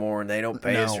open no more, and they don't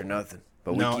pay us or nothing.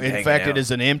 But we keep hanging out. In fact, it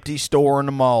is an empty store in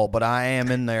the mall, but I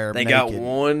am in there. They got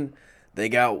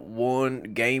one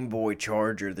Game Boy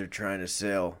charger they're trying to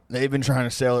sell. They've been trying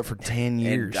to sell it for 10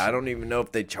 years. And I don't even know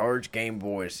if they charge Game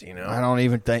Boys. I don't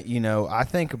even think. I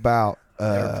think about.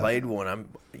 Never played one. I'm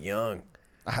young.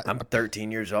 I'm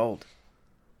 13 years old.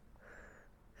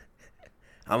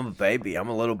 I'm a baby. I'm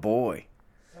a little boy.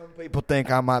 Some people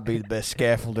think I might be the best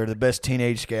scaffolder, the best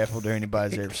teenage scaffolder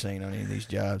anybody's ever seen on any of these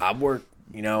jobs. I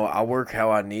work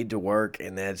how I need to work,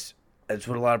 and that's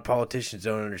what a lot of politicians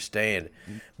don't understand.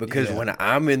 Because when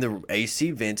I'm in the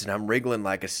AC vents and I'm wriggling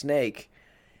like a snake,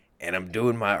 and I'm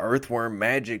doing my earthworm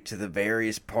magic to the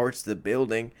various parts of the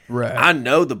building. Right. I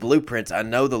know the blueprints. I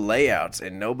know the layouts,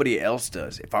 and nobody else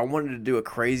does. If I wanted to do a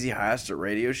crazy heist at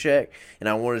Radio Shack, and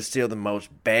I wanted to steal the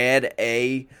most bad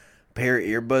A pair of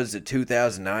earbuds that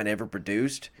 2009 ever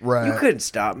produced, you couldn't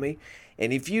stop me.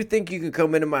 And if you think you can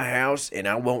come into my house and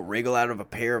I won't wriggle out of a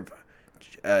pair of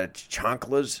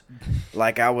chanclas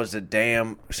like I was a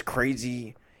damn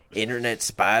crazy internet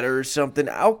spider or something,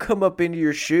 I'll come up into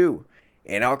your shoe.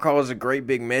 And I'll cause a great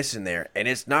big mess in there. And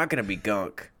it's not going to be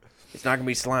gunk. It's not going to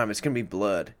be slime. It's going to be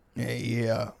blood.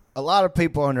 Yeah. A lot of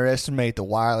people underestimate the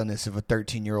wildness of a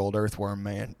 13-year-old earthworm,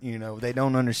 man. They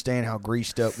don't understand how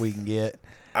greased up we can get.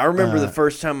 I remember the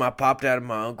first time I popped out of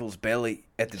my uncle's belly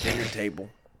at the dinner table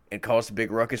and caused a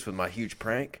big ruckus with my huge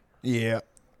prank. Yeah.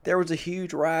 There was a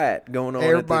huge riot going on.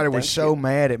 Everybody was so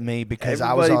mad at me because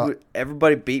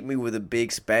everybody beat me with a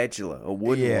big spatula, a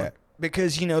wooden one.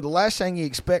 Because, the last thing you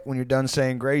expect when you're done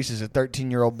saying grace is a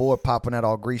 13-year-old boy popping out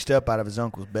all greased up out of his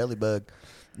uncle's belly bug.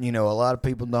 A lot of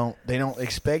people don't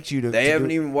expect you to. They haven't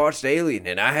even watched Alien,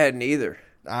 and I hadn't either.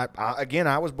 I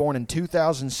was born in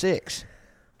 2006.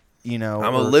 I'm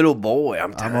a little boy.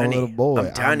 I'm tiny. I'm a little boy.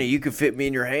 I'm tiny. You can fit me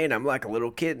in your hand. I'm like a little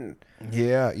kitten.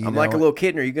 Yeah, I'm like a little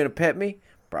kitten. Are you going to pet me?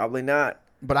 Probably not.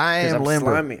 But I am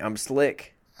limber. Slimy. I'm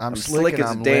slick. I'm slick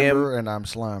as I'm limber, and I'm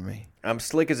slimy. I'm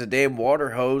slick as a damn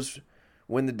water hose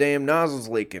when the damn nozzle's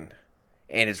leaking.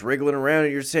 And it's wriggling around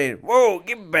and you're saying, whoa,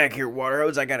 get back here, water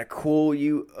hose. I got to cool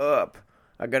you up.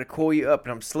 And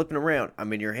I'm slipping around.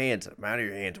 I'm in your hands. I'm out of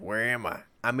your hands. Where am I?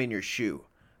 I'm in your shoe.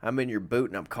 I'm in your boot,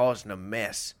 and I'm causing a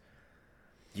mess.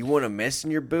 You want a mess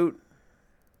in your boot?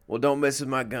 Well, don't mess with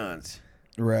my guns.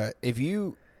 Right. If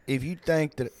you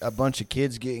think that a bunch of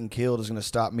kids getting killed is going to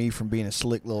stop me from being a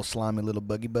slick little slimy little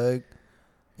buggy bug,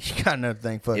 you got another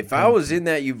thing. If I was in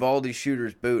that Uvalde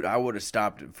shooter's boot, I would have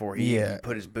stopped it before he even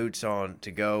put his boots on to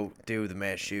go do the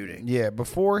mass shooting. Yeah,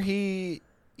 before them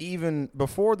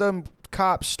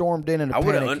cops stormed in a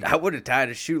panic. I would have tied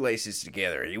his shoelaces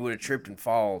together. He would have tripped and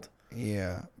falled.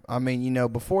 Yeah. I mean,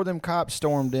 before them cops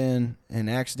stormed in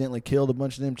and accidentally killed a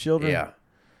bunch of them children,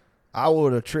 I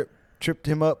would have tripped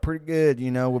him up pretty good,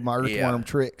 with my earthworm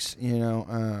tricks,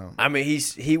 I mean,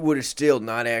 he would have still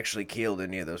not actually killed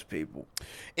any of those people.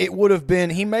 It would have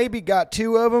been, he maybe got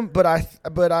two of them, but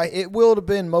it would have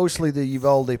been mostly the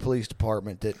Uvalde Police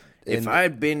Department that. If I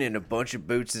had been in a bunch of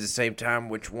boots at the same time,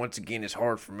 which once again is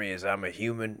hard for me as I'm a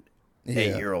human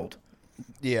 8-year-old.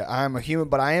 Yeah, I'm a human,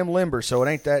 but I am limber, so it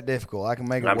ain't that difficult. I can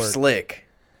make it work. I'm slick.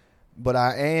 But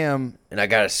I am. And I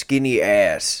got a skinny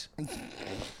ass.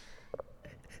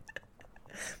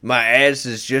 My ass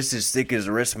is just as thick as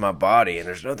the rest of my body, and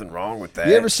there's nothing wrong with that.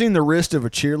 You ever seen the wrist of a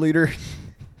cheerleader?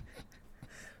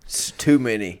 It's too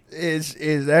many.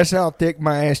 That's how thick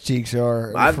my ass cheeks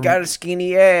are. I've got a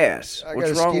skinny ass.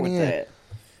 What's wrong with that?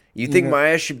 You think my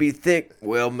ass should be thick?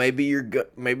 Well, maybe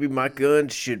maybe my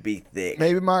guns should be thick.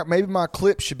 Maybe my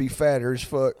clips should be fatter as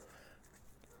fuck.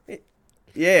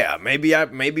 Yeah,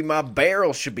 maybe my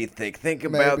barrel should be thick. Think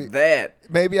about that.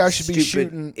 Maybe I should be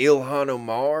shooting Ilhan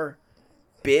Omar,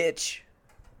 bitch.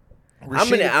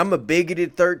 I'm a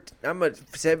bigoted I'm a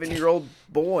 7-year-old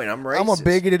boy, and I'm racist. I'm a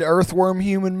bigoted earthworm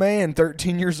human man,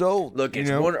 13 years old. Look, it's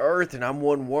one earth, and I'm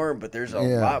one worm, but there's a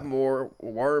lot more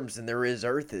worms than there is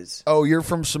earths. Oh, you're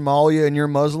from Somalia and you're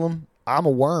Muslim? I'm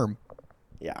a worm.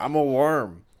 Yeah, I'm a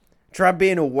worm. Try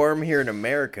being a worm here in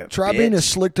America. Try being a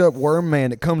slicked up worm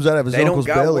man that comes out of his uncle's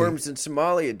belly. They don't got worms in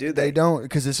Somalia, do they? They don't,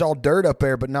 because it's all dirt up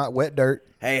there, but not wet dirt.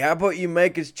 Hey, how about you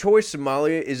make a choice,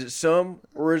 Somalia? Is it some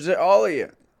or is it all of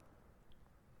you?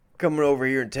 Coming over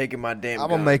here and taking my damn guns. I'm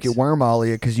going to make it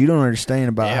wormalia because you don't understand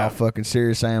about how fucking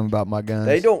serious I am about my guns.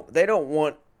 They don't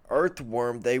want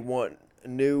earthworm. They want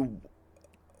new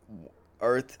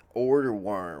earth order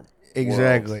worm.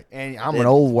 Exactly. World. And I'm an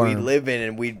old worm. We live in,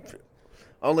 and we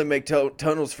only make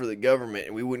tunnels for the government,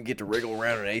 and we wouldn't get to wriggle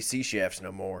around in AC shafts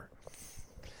no more.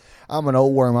 I'm an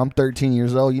old worm. I'm 13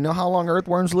 years old. You know how long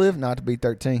earthworms live? Not to be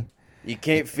 13. You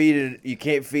can't feed it. You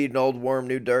can't feed an old worm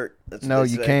new dirt. No,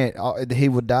 you can't. He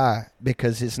would die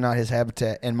because it's not his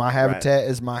habitat, and my habitat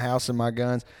is my house and my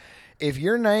guns. If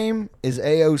your name is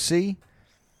AOC,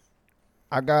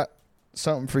 I got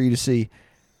something for you to see.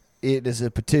 It is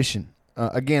a petition.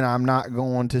 Again, I'm not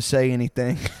going to say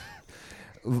anything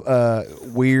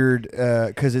weird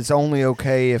because it's only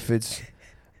okay if it's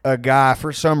a guy.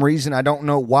 For some reason, I don't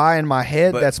know why in my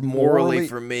head, but that's morally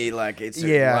for me, like it's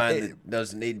a line that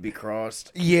doesn't need to be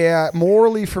crossed. Yeah,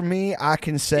 morally for me, I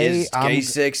can say is gay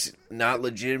sex not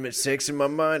legitimate sex in my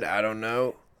mind? I don't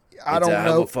know. I don't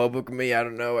know. Homophobic of me? I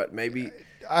don't know. Maybe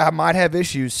I might have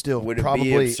issues still. Would it probably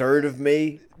be absurd of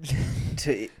me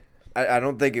to? I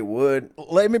don't think it would.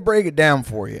 Let me break it down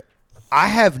for you. I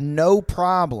have no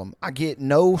problem. I get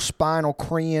no spinal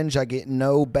cringe. I get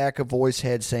no back of voice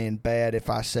head saying bad if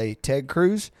I say, Ted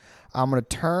Cruz, I'm going to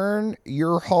turn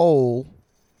your hole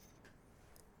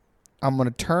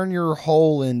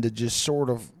into just sort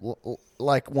of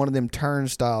like one of them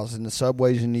turnstiles in the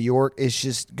subways in New York. It's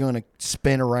just going to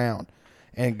spin around.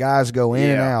 And guys go in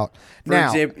and out.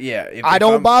 Now, I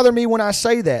don't bother me when I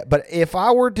say that. But if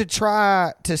I were to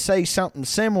try to say something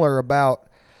similar about,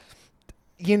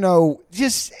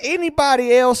 just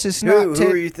anybody else is not. Who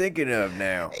are you thinking of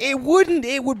now? It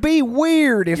would be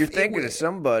weird if you're thinking of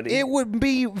somebody. It would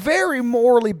be very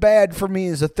morally bad for me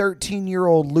as a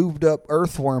 13-year-old lubed up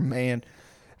earthworm man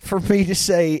for me to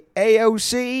say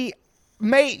AOC,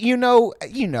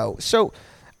 mate. So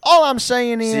all I'm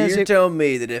saying is, so you're telling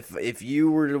me that if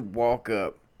you were to walk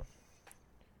up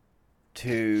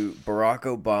to Barack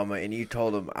Obama and you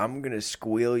told him, I'm going to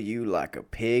squeal you like a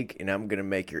pig and I'm going to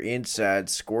make your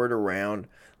insides squirt around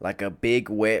like a big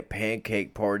wet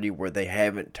pancake party where they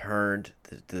haven't turned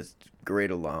the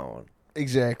griddle on.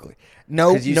 Exactly.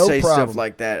 No, because you no say problem. Stuff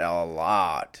like that a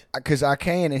lot. Because I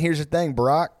can, and here's the thing,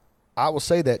 Barack, I will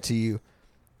say that to you.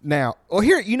 Now,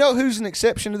 here, who's an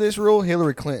exception to this rule?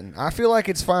 Hillary Clinton. I feel like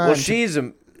it's fine. Well, she's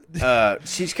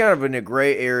kind of in a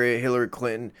gray area, Hillary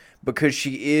Clinton, because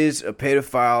she is a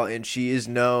pedophile and she is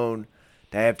known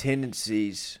to have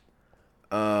tendencies.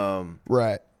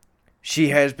 Right. She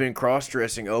has been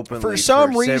cross-dressing openly for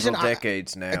several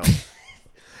decades now.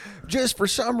 Just for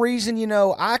some reason,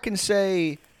 I can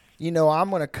say, I'm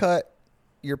going to cut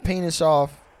your penis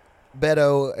off,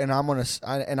 Beto, and I'm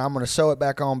gonna sew it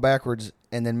back on backwards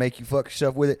and then make you fuck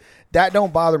yourself with it. That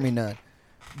don't bother me none.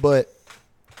 But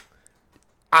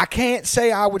I can't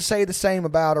say I would say the same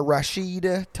about a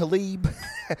Rashida Tlaib.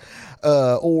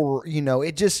 Or,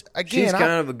 it just, again. She's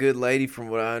kind of a good lady from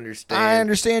what I understand. I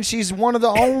understand she's one of the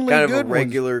only kind good of a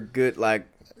regular ones. Good, like,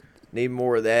 need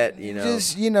more of that,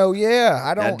 Just, yeah.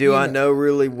 I don't. Now, I know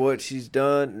really what she's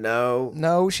done? No.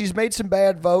 No, she's made some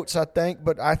bad votes, I think.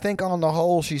 But I think on the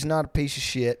whole, she's not a piece of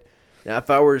shit. Now,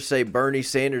 if I were to say Bernie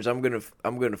Sanders, I'm gonna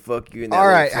fuck you in that. All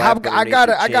right, I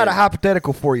got a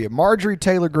hypothetical for you. Marjorie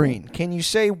Taylor Greene. Can you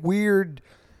say weird?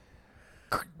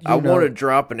 I want to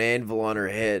drop an anvil on her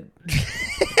head.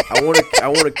 I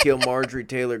want to kill Marjorie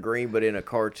Taylor Greene, but in a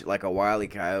cartoon, like a Wile E.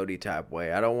 Coyote type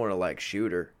way. I don't want to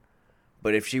shoot her,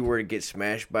 but if she were to get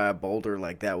smashed by a boulder,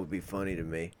 that would be funny to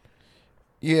me.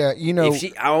 Yeah,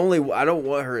 If I don't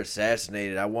want her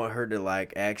assassinated. I want her to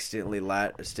accidentally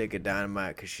light a stick of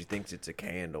dynamite because she thinks it's a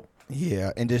candle.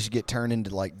 Yeah, and just get turned into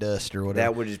dust or whatever.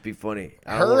 That would just be funny.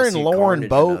 Her and Lauren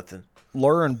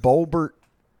Boebert,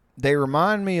 they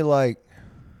remind me the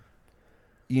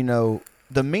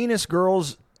meanest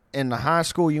girls in the high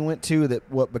school you went to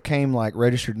that what became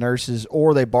registered nurses,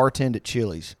 or they bartend at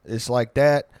Chili's. It's like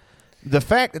that. The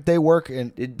fact that they work in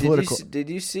political. Did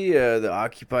you see the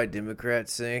Occupy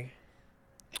Democrats thing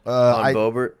on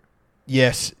Boebert?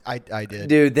 Yes, I did.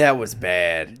 Dude, that was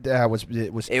bad.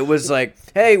 It was like,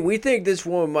 hey, we think this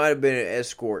woman might have been an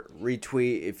escort.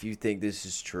 Retweet if you think this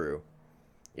is true.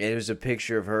 It was a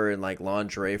picture of her in like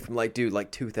lingerie from like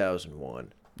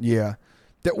 2001. Yeah.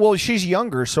 Well, she's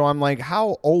younger, so I'm like,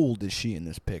 how old is she in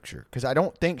this picture? Because I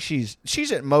don't think she's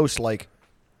at most like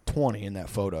 20 in that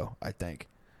photo, I think.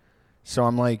 So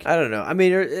I'm like, I don't know. I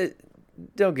mean,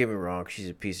 don't get me wrong. She's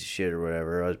a piece of shit or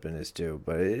whatever. Her husband is too.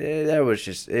 But that was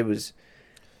just, it was.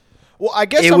 well, I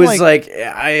guess It I'm was like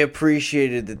I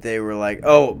appreciated that they were like,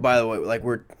 oh, by the way, like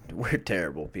we're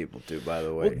terrible people too. By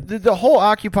the way, well, the whole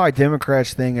Occupy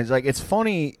Democrats thing is like, it's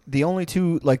funny. The only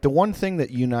two, like the one thing that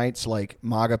unites like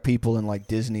MAGA people and like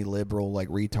Disney liberal like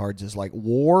retards is like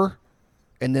war,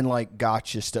 and then like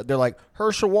gotcha stuff. They're like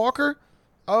Herschel Walker.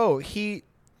 Oh, he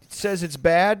says it's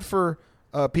bad for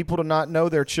people to not know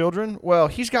their children. Well,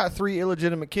 he's got 3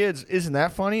 illegitimate kids. Isn't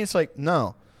that funny? It's like,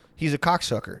 no, he's a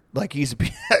cocksucker. Like he's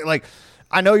like,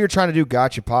 I know you're trying to do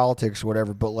gotcha politics or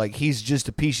whatever, but like he's just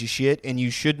a piece of shit, and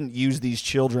you shouldn't use these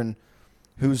children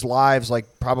whose lives like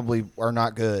probably are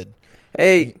not good.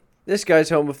 hey, this guy's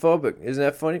homophobic. Isn't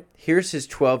that funny? Here's his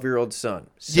 12-year-old son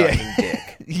sucking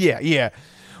dick. Yeah.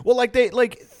 Well, like they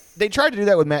tried to do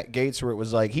that with Matt Gaetz, where it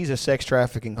was like he's a sex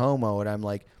trafficking homo, and I'm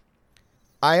like,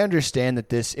 I understand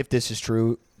that if this is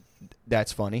true,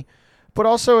 that's funny, but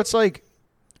also it's like,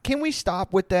 can we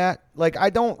stop with that? Like,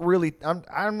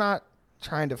 I'm not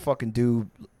trying to fucking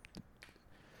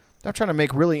not trying to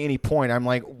make really any point. I'm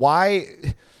like, why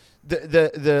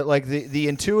the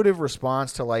intuitive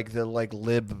response to like the like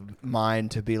lib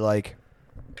mind to be like,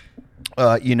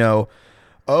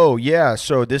 oh yeah,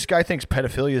 so this guy thinks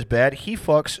pedophilia is bad. He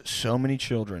fucks so many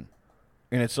children,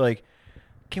 and it's like,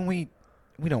 can we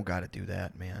don't got to do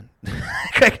that, man.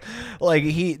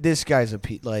 This guy's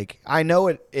like, I know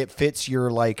it fits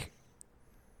your like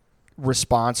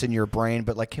response in your brain,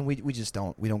 but like, we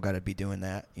don't got to be doing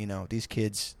that. These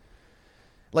kids,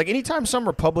 like anytime some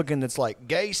Republican that's like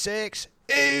gay sex,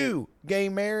 ooh, gay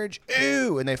marriage,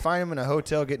 ooh, and they find him in a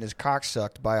hotel getting his cock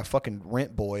sucked by a fucking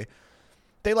rent boy,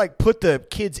 they like put the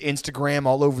kid's Instagram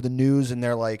all over the news, and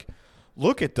they're like,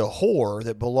 look at the whore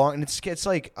that belong. And it's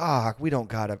like, we don't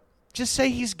gotta just say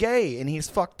he's gay and he's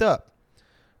fucked up.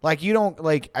 Like, you don't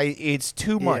it's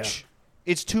too much.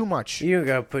 It's too much. You don't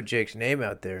gotta put Jake's name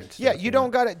out there. And stuff, yeah, you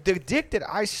don't gotta. The dick that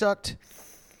I sucked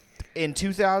in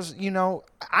 2000,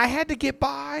 I had to get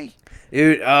by.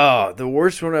 Dude, the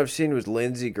worst one I've seen was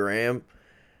Lindsey Graham,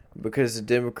 because the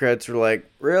Democrats were like,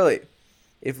 really?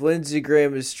 If Lindsey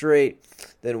Graham is straight,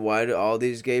 then why do all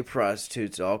these gay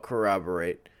prostitutes all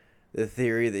corroborate the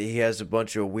theory that he has a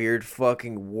bunch of weird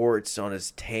fucking warts on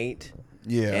his taint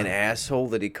and asshole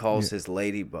that he calls his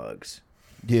ladybugs?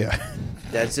 Yeah.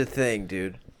 That's a thing,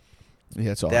 dude. Yeah,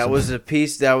 that's awesome. That was a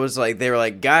piece that was like, they were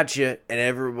like, gotcha, and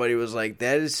everybody was like,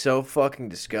 that is so fucking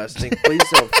disgusting. Please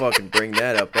don't fucking bring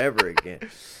that up ever again.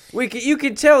 You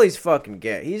can tell he's fucking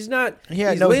gay. He's not.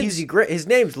 Yeah, his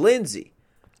name's Lindsey.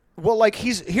 Well, like,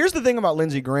 here's the thing about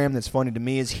Lindsey Graham that's funny to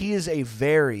me is he is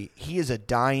a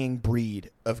dying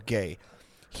breed of gay.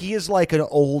 He is like an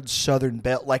old Southern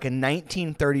belle, like a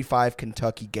 1935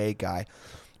 Kentucky gay guy,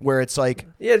 where it's like,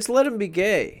 yeah, just let him be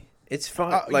gay. It's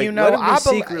fine. Let him be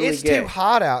secretly it's gay. Too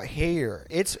hot out here.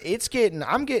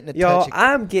 I'm getting a Y'all, touch.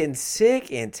 I'm getting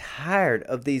sick and tired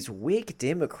of these weak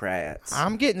Democrats.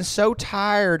 I'm getting so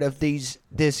tired of this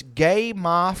gay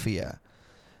mafia,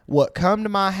 what come to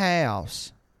my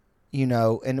house,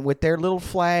 and with their little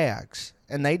flags,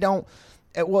 and they don't.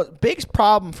 What biggest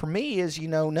problem for me is,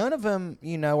 none of them,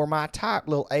 are my type,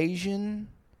 little Asian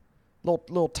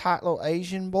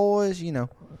boys,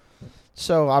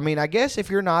 So, I mean, I guess if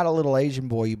you're not a little Asian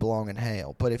boy, you belong in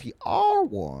hell. But if you are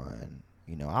one,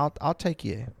 I'll take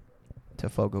you to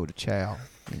Fogo de Chao,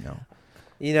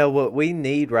 What we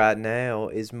need right now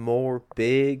is more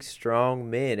big, strong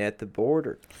men at the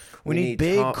border. We need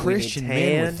big Christian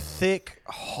men with thick,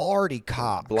 hardy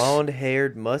cocks.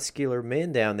 Blonde-haired, muscular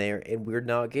men down there, and we're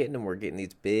not getting them. We're getting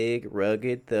these big,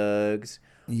 rugged thugs.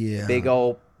 Yeah. Big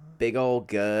old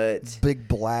guts. Big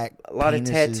black a lot penises, of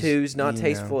tattoos, not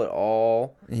tasteful at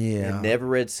all. Yeah. And never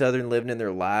read Southern living in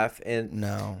their life. And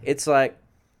no. It's like,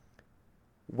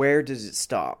 where does it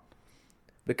stop?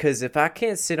 Because if I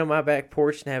can't sit on my back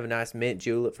porch and have a nice mint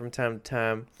julep from time to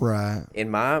time, right,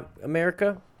 in my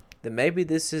America, then maybe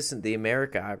this isn't the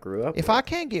America I grew up with. If I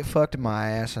can't get fucked in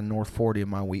my ass on North 40 of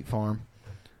my wheat farm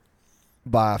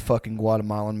by a fucking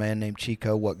Guatemalan man named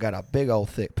Chico what got a big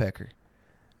old thick pecker,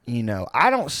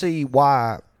 I don't see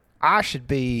why I should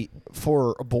be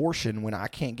for abortion when I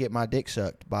can't get my dick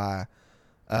sucked by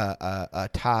a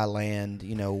Thailand,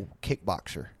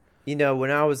 kickboxer.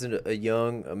 When I was a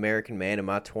young American man in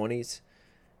my 20s,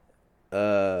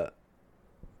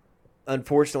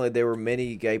 unfortunately, there were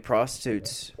many gay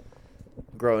prostitutes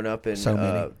growing up in So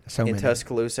many.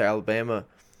 Tuscaloosa, Alabama,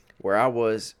 where I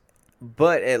was.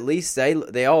 But at least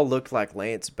they all looked like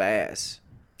Lance Bass.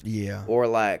 Yeah. Or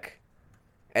like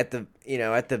at the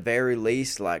very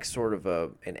least like sort of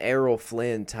an Errol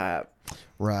Flynn type.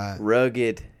 Right.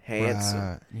 Rugged, handsome.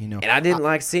 Right. And I didn't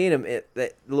like seeing him.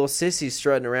 That little sissy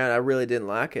strutting around, I really didn't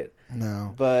like it.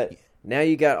 No. But now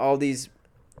you got all these,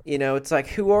 it's like,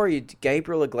 who are you,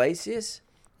 Gabriel Iglesias?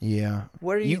 Yeah.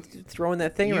 What are you throwing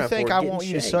that thing around for? You think I want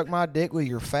you to suck my dick with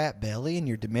your fat belly and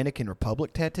your Dominican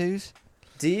Republic tattoos?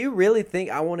 Do you really think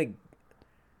I want to?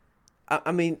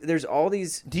 I mean, there's all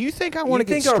these. Do you think I want to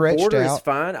get stretched out? You think our border out? is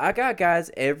fine? I got guys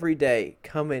every day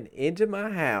coming into my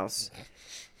house,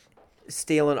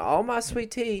 stealing all my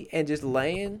sweet tea and just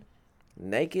laying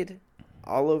naked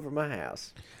all over my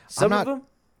house. Some of them,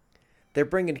 they're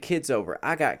bringing kids over.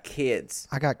 I got kids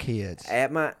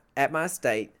at my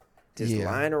estate, just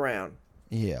lying around.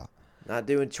 Yeah. Not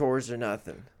doing chores or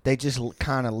nothing. They just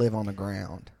kind of live on the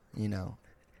ground,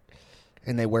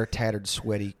 and they wear tattered,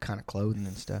 sweaty kind of clothing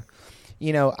and stuff.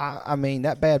 I mean,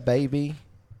 that Bad Baby,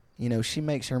 she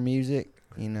makes her music,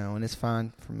 and it's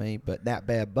fine for me. But that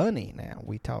Bad Bunny now,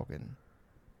 we talking,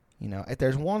 if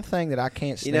there's one thing that I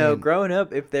can't stand. Growing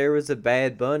up, if there was a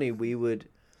Bad Bunny, we would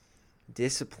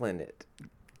discipline it.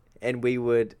 And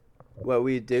what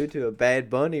we'd do to a Bad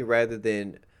Bunny rather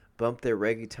than bump their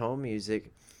reggaeton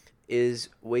music is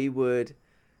we would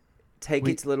take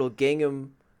its little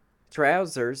gingham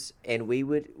trousers and we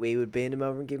would bend him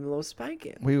over and give him a little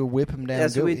spanking. We would whip him down.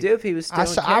 That's what we'd do if he was stealing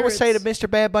carrots. I would say to Mr.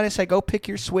 Bad Bunny, go pick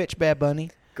your switch, Bad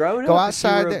Bunny. Growing up,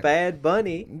 outside if you were a Bad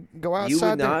Bunny, you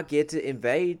would not get to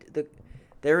invade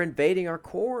they're invading our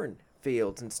corn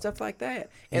fields and stuff like that.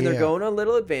 And they're going on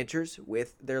little adventures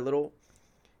with their little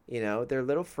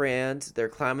friends. They're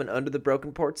climbing under the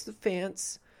broken parts of the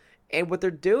fence. And what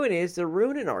they're doing is they're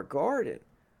ruining our garden.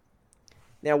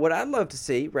 Now, what I'd love to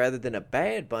see, rather than a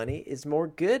bad bunny, is more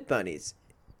good bunnies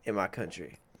in my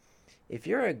country. If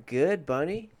you're a good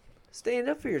bunny, stand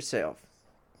up for yourself.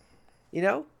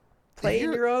 Play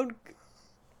in your own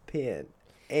pen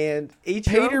and eat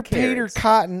your own carrots. Peter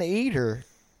Cotton Eater.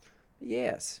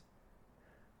 Yes.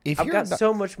 I've got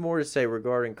so much more to say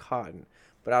regarding cotton,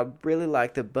 but I really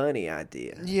like the bunny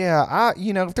idea. Yeah,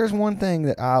 if there's one thing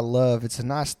that I love, it's a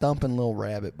nice thumping little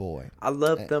rabbit boy. I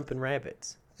love thumping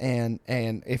rabbits. And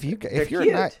if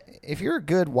you're a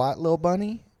good white little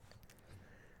bunny,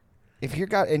 if you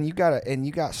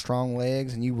got strong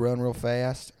legs and you run real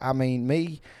fast, I mean,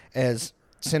 me as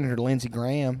Senator Lindsey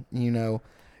Graham,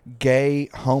 gay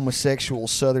homosexual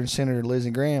Southern Senator Lindsey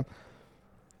Graham,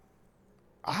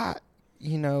 I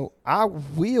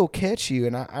will catch you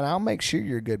and I'll make sure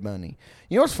you're a good bunny.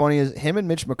 You know what's funny is him and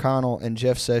Mitch McConnell and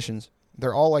Jeff Sessions,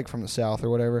 they're all like from the South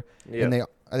or whatever, and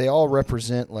they all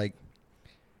represent like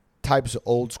types of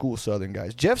old school Southern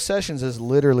guys. Jeff Sessions is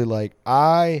literally like,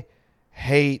 I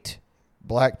hate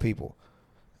black people.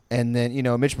 And then,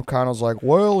 Mitch McConnell's like,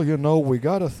 well, we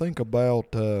got to think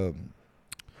about the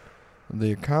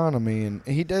economy. And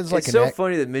he does like it's so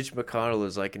funny that Mitch McConnell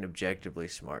is like an objectively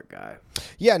smart guy.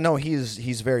 Yeah, no,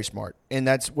 he's very smart. And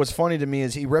that's what's funny to me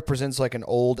is he represents like an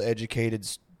old educated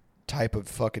type of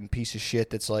fucking piece of shit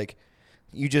that's like,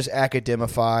 you just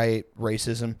academify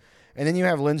racism. And then you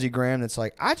have Lindsey Graham that's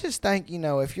like, I just think,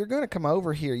 if you're going to come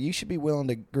over here, you should be willing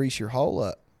to grease your hole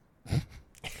up.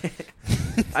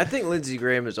 I think Lindsey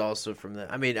Graham is also from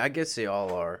that. I mean, I guess they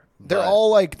all are.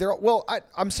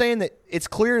 I'm saying that it's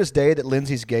clear as day that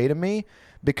Lindsey's gay to me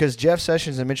because Jeff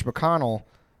Sessions and Mitch McConnell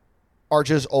are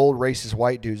just old racist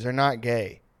white dudes. They're not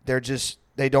gay.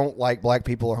 They don't like black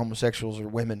people or homosexuals or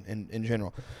women in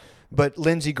general. But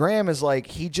Lindsey Graham is like,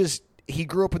 he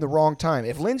grew up in the wrong time.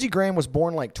 If Lindsey Graham was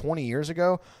born like 20 years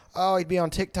ago, he'd be on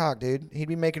TikTok, dude. He'd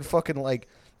be making fucking like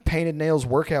painted nails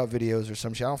workout videos or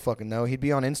some shit. I don't fucking know. He'd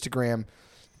be on Instagram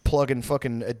plugging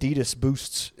fucking Adidas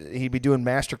boosts. He'd be doing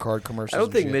MasterCard commercials. I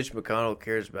don't think Mitch McConnell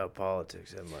cares about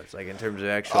politics that much, like in terms of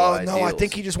actual ideals. No, I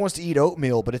think he just wants to eat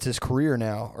oatmeal, but it's his career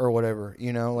now or whatever,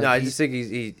 Like no, I just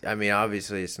think I mean,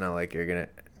 obviously it's not like you're going to.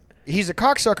 He's a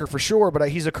cocksucker for sure, but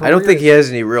he's a career. I don't think he has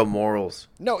any real morals.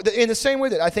 No, in the same way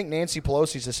that I think Nancy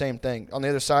Pelosi's the same thing. On the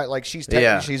other side, like she's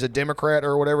a Democrat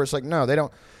or whatever. It's like, no, they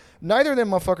don't. Neither of them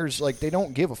motherfuckers, like, they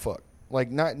don't give a fuck. Like,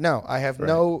 I have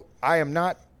I am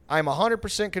not, I'm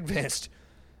 100% convinced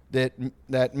that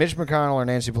Mitch McConnell or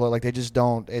Nancy Pelosi, like, they just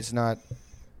don't, it's not.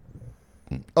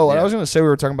 Oh, yeah. I was going to say we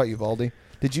were talking about Uvalde.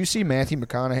 Did you see Matthew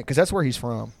McConaughey? Because that's where he's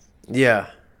from. Yeah.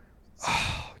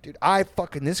 Oh, dude,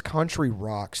 this country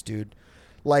rocks, dude.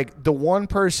 Like, the one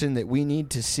person that we need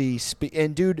to see speak,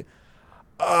 and dude,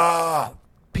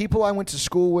 people I went to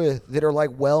school with that are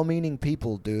like well-meaning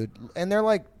people, dude, and they're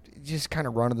like, just kind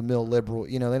of run of the mill liberal.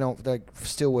 You know, they don't like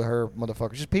still with her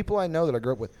motherfuckers. Just people I know that I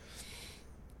grew up with.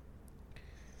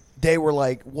 They were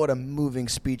like, "What a moving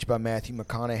speech by Matthew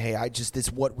McConaughey.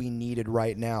 It's what we needed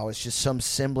right now. It's just some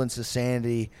semblance of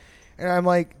sanity." And I'm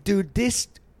like, dude,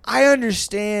 I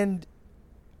understand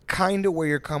kind of where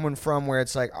you're coming from, where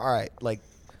it's like, all right, like,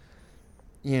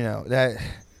 you know, that.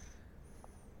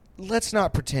 Let's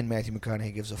not pretend Matthew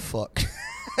McConaughey gives a fuck.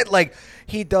 Like,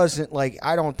 he doesn't, like,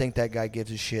 I don't think that guy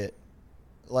gives a shit,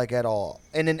 like, at all.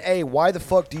 And then, A, why the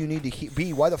fuck do you need to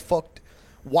B,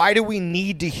 why do we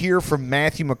need to hear from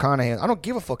Matthew McConaughey? I don't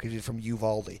give a fuck if he's from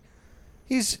Uvalde.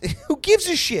 Who gives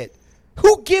a shit?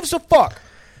 Who gives a fuck?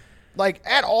 Like,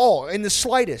 at all, in the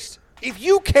slightest. If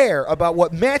you care about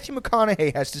what Matthew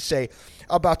McConaughey has to say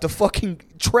about the fucking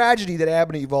tragedy that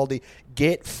happened in Uvalde,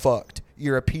 get fucked.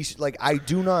 You're a piece. Like, I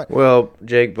do not. Well,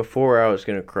 Jake, before I was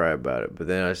going to cry about it, but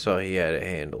then I saw he had it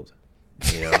handled.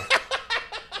 You know?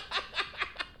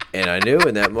 And I knew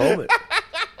in that moment,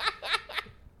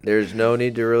 there's no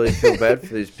need to really feel bad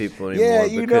for these people anymore. Yeah,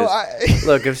 you know.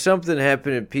 Look, if something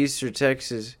happened in Peace,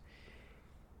 Texas,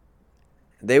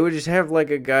 they would just have, like,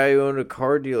 a guy who owned a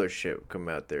car dealership come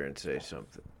out there and say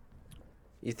something.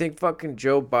 You think fucking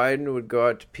Joe Biden would go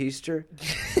out to Peaster?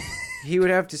 He would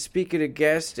have to speak at a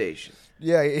gas station.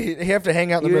 Yeah, he'd have to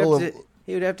hang out in the middle of...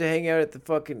 He would have to hang out at the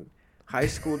fucking high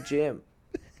school gym.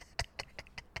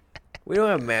 We don't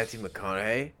have Matthew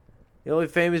McConaughey. The only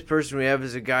famous person we have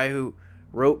is a guy who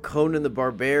wrote Conan the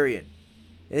Barbarian.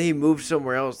 And he moved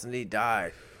somewhere else and he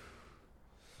died.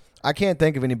 I can't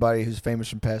think of anybody who's famous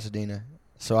from Pasadena.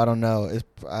 So I don't know.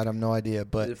 I have no idea.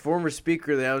 But the former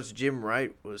speaker of the House, Jim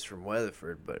Wright, was from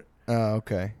Weatherford. But oh,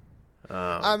 okay.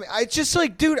 I mean, I just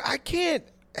like, dude, I can't.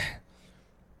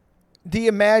 The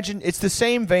Imagine, it's the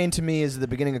same vein to me as the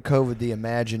beginning of COVID, the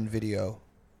Imagine video.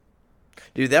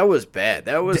 Dude, that was bad.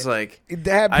 That was I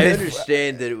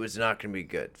understand that it was not going to be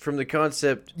good. From the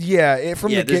concept. Yeah,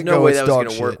 from the get-go, there's no way that was going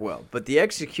to work well. But the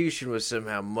execution was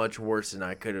somehow much worse than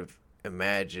I could have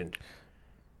imagined.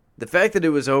 The fact that it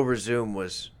was over Zoom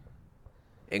was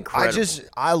incredible.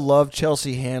 I love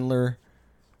Chelsea Handler,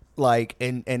 like,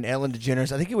 and Ellen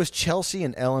DeGeneres. I think it was Chelsea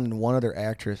and Ellen and one other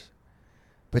actress.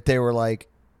 But they were like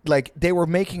they were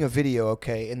making a video,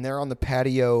 okay, and they're on the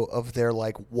patio of their,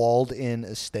 like, walled-in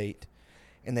estate.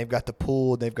 And they've got the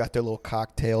pool, and they've got their little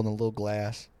cocktail in a little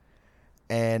glass.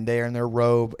 And they're in their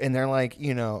robe, and they're like,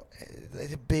 you know,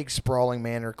 a big sprawling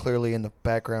manner clearly in the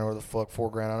background or the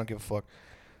foreground. I don't give a fuck.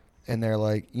 And they're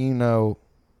like, you know,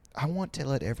 I want to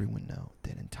let everyone know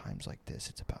that in times like this,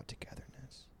 it's about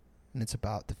togetherness. And it's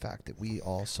about the fact that we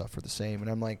all suffer the same. And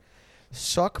I'm like,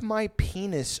 suck my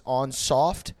penis on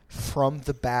soft from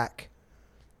the back,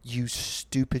 you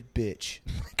stupid bitch.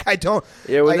 Like, I don't.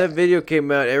 Yeah, when that video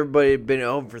came out, everybody had been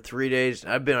home for 3 days.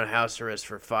 I've been on house arrest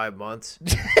for 5 months.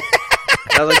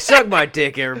 I was like, suck my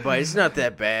dick, everybody. It's not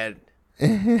that bad.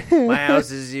 My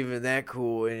house isn't even that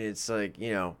cool. And it's like,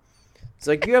 you know, it's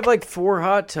like you have like 4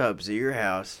 hot tubs at your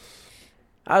house.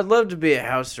 I'd love to be at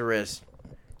house arrest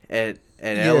at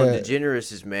Ellen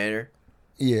DeGeneres' manor.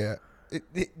 Yeah.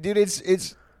 Dude,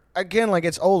 it's again, like,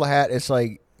 it's old hat. It's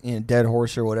like, you know, dead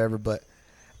horse or whatever, but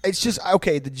it's just,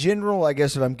 okay, the general, I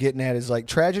guess what I'm getting at is, like,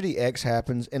 tragedy X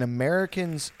happens, and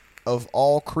Americans of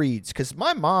all creeds, because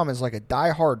my mom is like a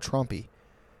diehard Trumpy,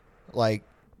 like,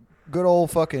 good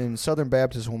old fucking Southern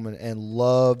Baptist woman, and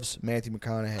loves Matthew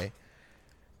McConaughey.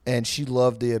 And she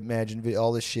loved the Imagine video,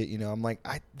 all this shit, you know. I'm like,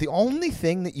 the only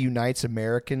thing that unites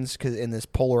Americans, cause in this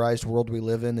polarized world we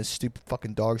live in, this stupid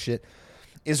fucking dog shit,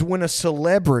 is when a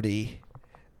celebrity,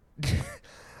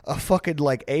 a fucking,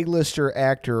 like, A-lister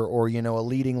actor or, you know, a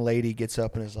leading lady gets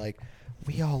up and is like,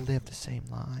 we all live the same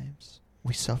lives.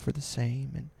 We suffer the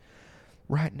same. And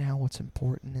right now what's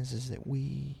important is that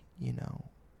we, you know,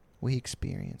 we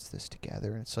experience this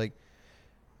together. And it's like,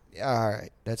 all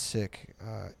right, that's sick.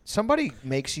 Somebody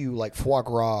makes you, like, foie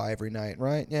gras every night,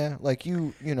 right? Yeah, like,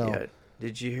 you know. Yeah.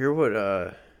 Did you hear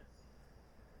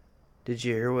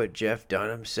what Jeff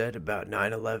Dunham said about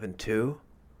 9/11 too?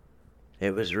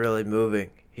 It was really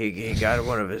moving. He got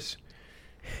one of his.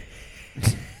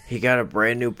 He got a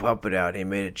brand new puppet out. He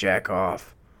made it jack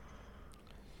off.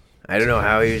 I don't know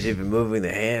how he was even moving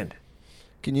the hand.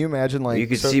 Can you imagine, like, you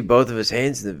could see both of his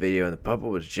hands in the video, and the puppet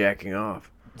was jacking off.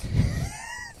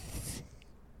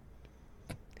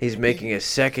 He's making a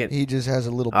second. He just has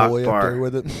a little boy Akbar. up there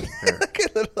with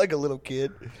it, like a little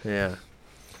kid. Yeah.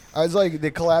 I was like,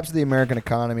 the collapse of the American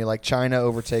economy, like, China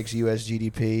overtakes U.S.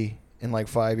 GDP in, like,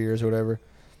 5 years or whatever.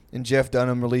 And Jeff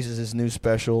Dunham releases his new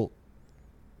special.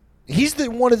 He's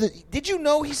did you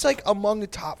know he's, like, among the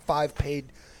top 5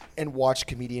 paid and watch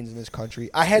comedians in this country.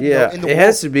 I had it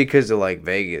has to be because of like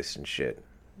Vegas and shit.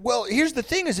 Well, here's the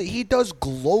thing: is that he does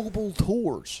global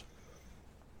tours,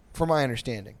 from my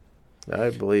understanding. I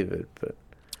believe it, but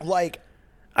like,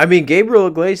 I mean, Gabriel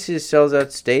Iglesias sells out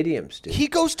stadiums, dude. He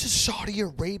goes to Saudi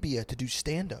Arabia to do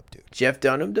stand-up, dude. Jeff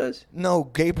Dunham does? No,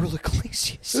 Gabriel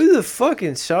Iglesias. Who the fuck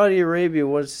in Saudi Arabia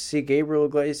wants to see Gabriel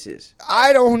Iglesias?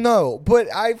 I don't know, but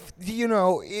like,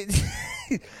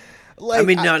 I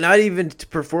mean, not even to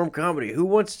perform comedy. Who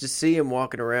wants to see him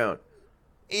walking around?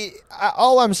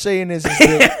 All I'm saying is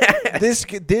that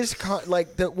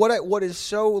what is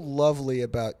so lovely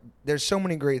about, there's so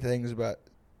many great things about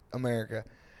America,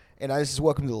 and this is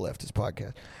Welcome to the Leftist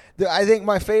podcast. I think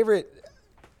my favorite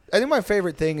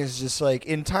thing is just like,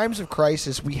 in times of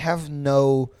crisis, we have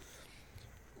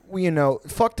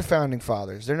fuck the founding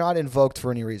fathers. They're not invoked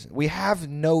for any reason. We have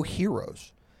no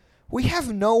heroes. We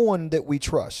have no one that we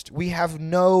trust. We have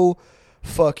no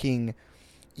fucking,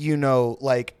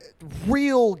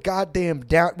 real goddamn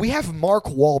down. We have Mark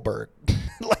Wahlberg.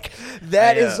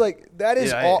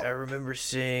 I remember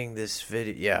seeing this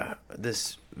video. Yeah,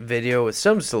 this video with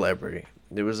some celebrity.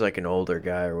 There was like an older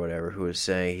guy or whatever who was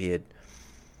saying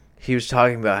he was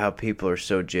talking about how people are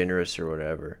so generous or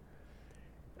whatever.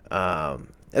 I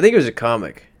think it was a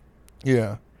comic.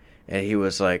 Yeah. And he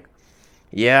was like,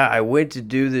 yeah, I went to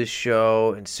do this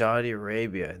show in Saudi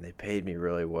Arabia, and they paid me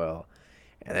really well.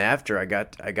 And after I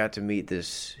got to meet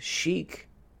this sheik.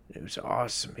 It was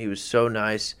awesome. He was so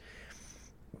nice.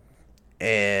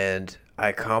 And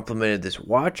I complimented this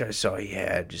watch I saw he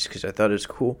had just because I thought it was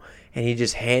cool. And he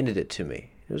just handed it to me.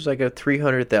 It was like a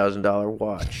 $300,000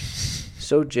 watch.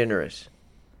 So generous.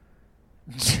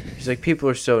 He's like, people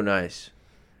are so nice.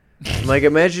 I'm like,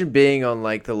 imagine being on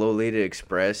like the Lolita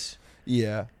Express.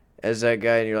 Yeah. As that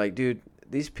guy, and you're like, dude,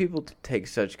 these people take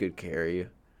such good care of you.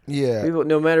 Yeah. People,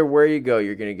 no matter where you go,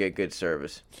 you're gonna get good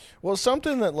service. Well,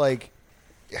 something that like,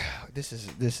 this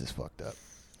is fucked up.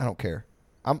 I don't care.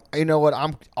 I'm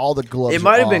all the gloves. It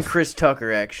might have been Chris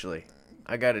Tucker, actually.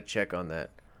 I got to check on that.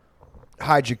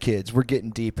 Hide your kids. We're getting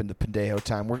deep into Pendejo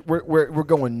time. We're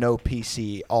going no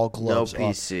PC, all gloves. No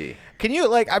PC. Off. Can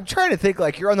you I'm trying to think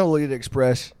you're on the Lolita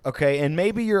Express, okay, and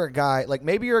maybe you're a guy like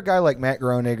Matt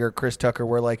Groening or Chris Tucker,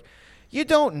 where you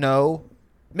don't know,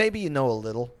 maybe you know a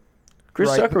little.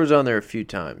 Chris Tucker was on there a few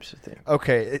times, I think.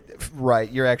 Okay, right.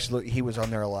 He was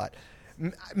on there a lot.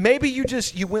 Maybe you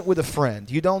went with a friend.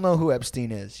 You don't know who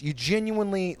Epstein is. You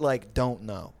genuinely don't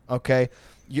know. Okay,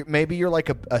 maybe you're like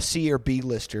a C or B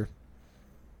lister,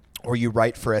 or you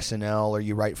write for SNL, or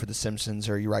you write for The Simpsons,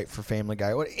 or you write for Family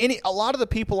Guy. A lot of the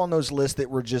people on those lists that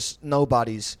were just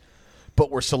nobodies,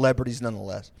 but were celebrities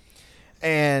nonetheless.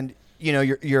 And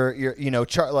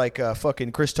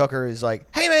fucking Chris Tucker is like,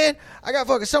 hey man, I got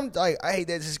fucking hey,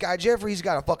 there's this guy Jeffrey, he's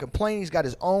got a fucking plane, he's got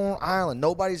his own island,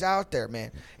 nobody's out there,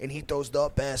 man, and he throws the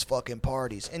best fucking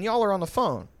parties, and y'all are on the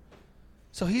phone,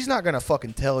 so he's not gonna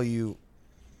fucking tell you.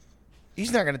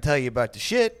 He's not gonna tell you about the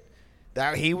shit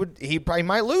that he probably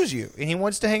might lose you, and he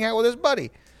wants to hang out with his buddy.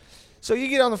 So you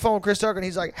get on the phone with Chris Tucker, and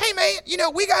he's like, "Hey man,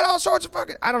 we got all sorts of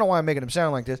fucking." I don't know why I'm making him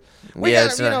sound like this. We got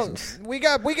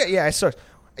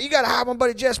you got to hop on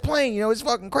buddy Jeff's plane, it's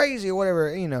fucking crazy or whatever,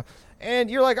 And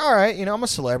you're like, all right, I'm a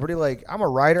celebrity, I'm a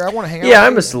writer, I want to hang out. Yeah,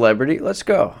 I'm a celebrity. Let's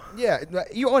go. Yeah,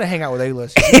 you want to hang out with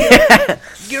A-list. You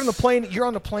get on the plane. You're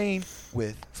on the plane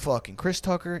with fucking Chris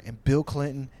Tucker and Bill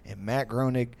Clinton and Matt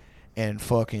Groening and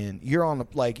fucking. You're on the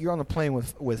plane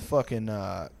with fucking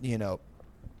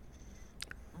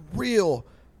real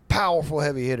powerful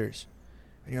heavy hitters,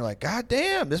 and you're like, God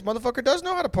damn, this motherfucker does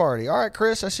know how to party. All right,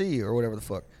 Chris, I see you, or whatever the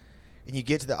fuck. And you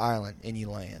get to the island, and you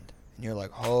land. And you're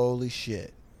like, holy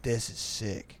shit, this is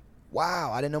sick.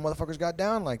 Wow, I didn't know motherfuckers got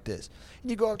down like this. And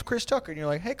you go up to Chris Tucker, and you're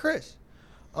like, hey, Chris,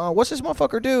 what's this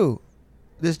motherfucker do?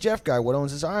 This Jeff guy, what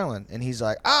owns this island? And he's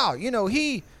like,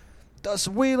 he does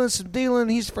some wheeling, some dealing.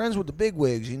 He's friends with the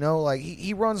bigwigs,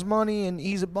 he runs money, and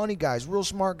he's a money guy. He's a real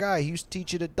smart guy. He used to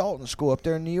teach it at Dalton School up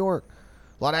there in New York.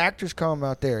 A lot of actors come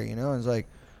out there, and it's like,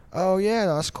 oh, yeah,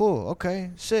 that's cool. Okay,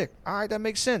 sick. All right, that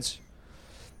makes sense.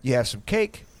 You have some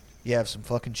cake, you have some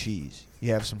fucking cheese,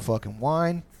 you have some fucking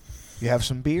wine, you have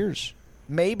some beers.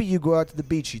 Maybe you go out to the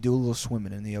beach, you do a little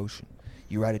swimming in the ocean.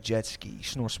 You ride a jet ski, you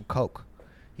snort some coke,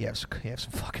 you have some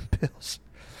fucking pills.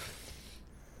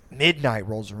 Midnight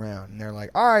rolls around, and they're like,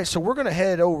 all right, so we're going to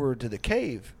head over to the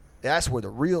cave. That's where the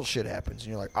real shit happens. And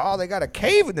you're like, oh, they got a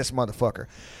cave in this motherfucker.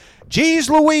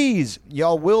 Jeez Louise.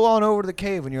 Y'all will on over to the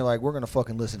cave, and you're like, we're going to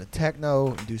fucking listen to techno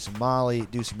and do some Molly,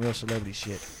 do some real celebrity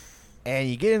shit. And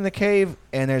you get in the cave,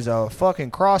 and there's a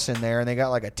fucking cross in there, and they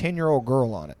got a 10-year-old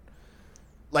girl on it.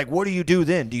 What do you do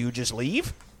then? Do you just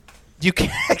leave? You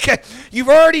can't. You've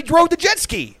already drove the jet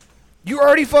ski. You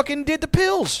already fucking did the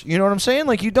pills. You know what I'm saying?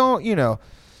 Like, you don't,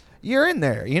 you're in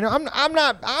there. I'm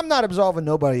not absolving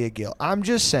nobody of guilt. I'm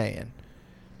just saying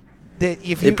that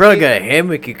if they probably got a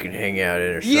hammock you can hang out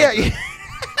in or something. Yeah.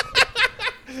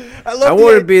 I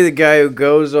want to be the guy who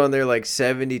goes on there like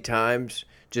 70 times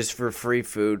just for free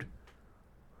food.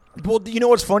 Well, you know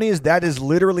what's funny is that is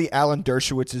literally Alan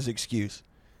Dershowitz's excuse.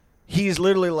 He's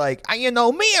literally like, me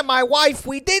and my wife,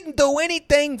 we didn't do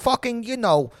anything fucking, did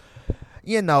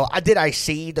I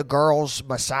see the girls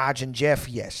massaging Jeff?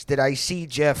 Yes. Did I see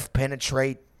Jeff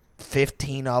penetrate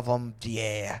 15 of them?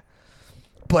 Yeah.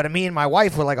 But me and my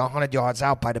wife were like 100 yards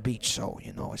out by the beach, so,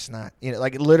 it's not,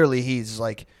 like literally he's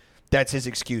like, that's his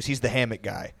excuse. He's the hammock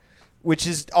guy, which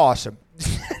is awesome.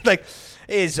 Like,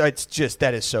 it's just,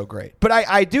 that is so great. But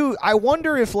I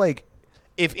wonder if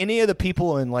any of the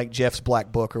people in like Jeff's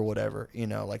black book or whatever,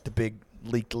 like the big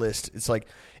leaked list, it's like,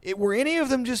 were any of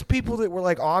them just people that were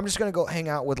like, oh, I'm just going to go hang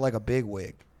out with like a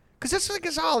bigwig? Because that's like,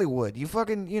 it's Hollywood. You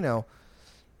fucking,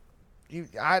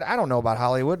 I don't know about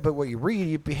Hollywood, but what you read,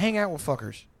 you hang out with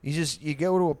fuckers. You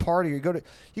go to a party, or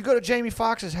you go to Jamie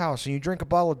Foxx's house and you drink a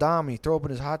bottle of Dom and you throw up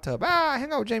in his hot tub.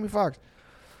 Hang out with Jamie Foxx.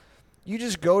 You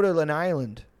just go to an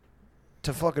island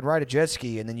to fucking ride a jet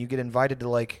ski, and then you get invited to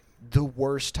like the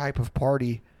worst type of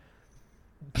party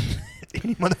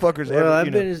any motherfuckers ever. Well,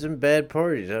 I've been to some bad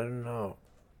parties. I don't know.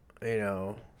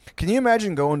 Can you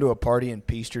imagine going to a party in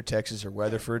Peaster, Texas, or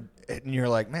Weatherford, and you're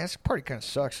like, man, this party kind of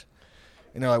sucks.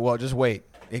 And they're like, well, just wait.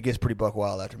 It gets pretty buck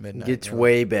wild after midnight. It gets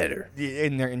way better.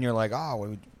 And you're like, oh,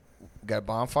 we got a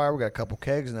bonfire, we got a couple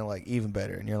kegs, and they're like, even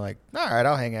better. And you're like, all right,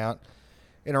 I'll hang out.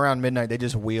 And around midnight, they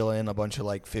just wheel in a bunch of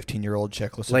like 15-year-old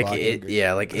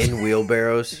Czechoslovakian. Like in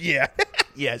wheelbarrows. Yeah.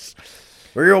 Yes.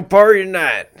 We're gonna party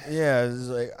tonight. Yeah. It's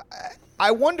like,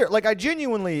 I wonder. Like, I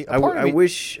genuinely. I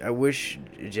wish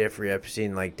Jeffrey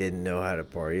Epstein like didn't know how to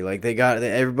party. Like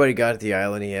everybody got at the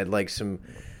island. He had like some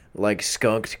like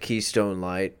skunked Keystone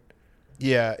Light.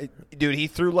 Yeah, dude. He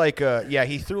threw like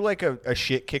a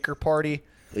shit kicker party.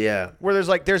 Yeah. Where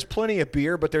there's plenty of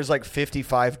beer, but there's like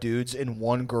 55 dudes and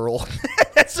one girl.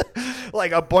 That's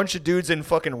like a bunch of dudes in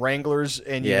fucking Wranglers.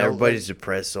 And everybody's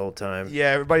depressed the whole time. Yeah,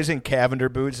 everybody's in Cavender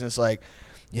boots, and it's like,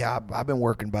 yeah, I've been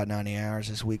working about 90 hours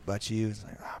this week, but you? It's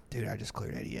like, oh, dude, I just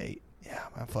cleared 88. Yeah,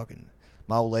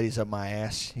 my old lady's up my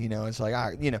ass. It's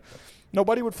like,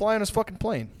 nobody would fly on his fucking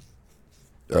plane.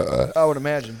 I would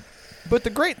imagine. But the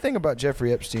great thing about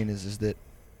Jeffrey Epstein is that,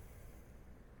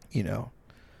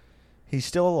 he's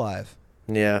still alive.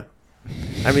 Yeah.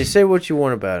 I mean, say what you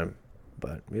want about him,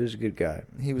 but he was a good guy.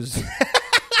 He was.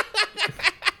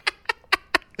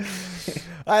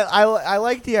 I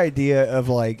like the idea of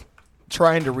like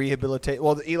trying to rehabilitate.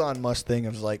 Well, the Elon Musk thing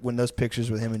of like when those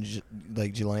pictures with him and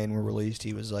like Ghislaine were released,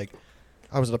 he was like,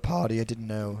 I was at a party. I didn't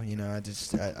know.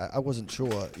 I wasn't sure.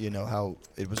 How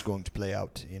it was going to play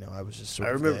out. I was just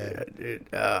sort of there.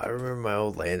 I remember my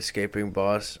old landscaping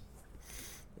boss.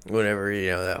 Whenever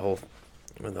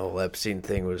when the whole Epstein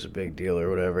thing was a big deal or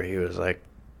whatever, he was like,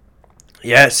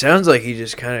 "Yeah, it sounds like he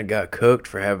just kind of got cooked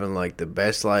for having like the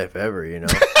best life ever." And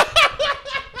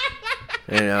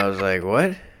I was like,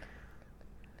 "What?"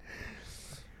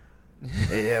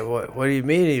 Yeah, what do you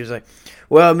mean? He was like,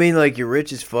 well, I mean, like, you're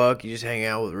rich as fuck. You just hang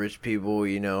out with rich people,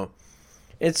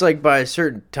 It's like by a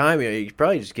certain time, you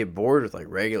probably just get bored with, like,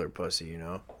 regular pussy, And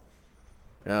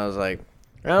I was like,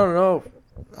 I don't know.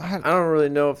 I don't really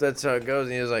know if that's how it goes.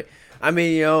 And he was like, I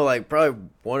mean, like, probably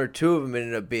one or two of them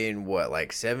ended up being, what,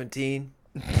 like 17?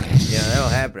 Yeah, that'll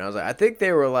happen. I was like, I think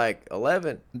they were, like,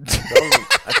 11.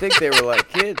 I think they were, like,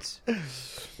 kids. I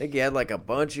think he had, like, a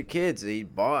bunch of kids that he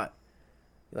bought,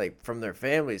 like, from their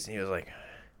families. And he was like, I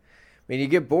mean, you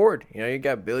get bored. You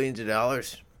got billions of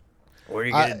dollars. What are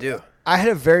you going to do? I had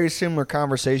a very similar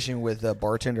conversation with a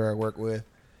bartender I work with.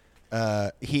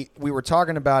 We were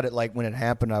talking about it like when it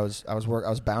happened. I was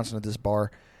bouncing at this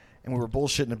bar, and we were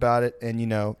bullshitting about it. And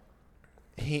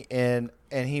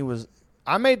he was.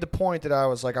 I made the point that I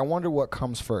was like, I wonder what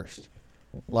comes first,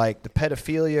 like the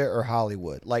pedophilia or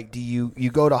Hollywood. Like, do you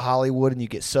go to Hollywood and you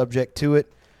get subject to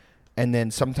it? And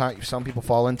then sometimes some people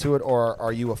fall into it, or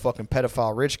are you a fucking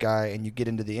pedophile rich guy and you get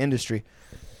into the industry?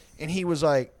 And he was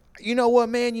like, you know what,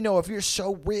 man? If you're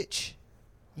so rich,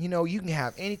 you can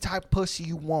have any type of pussy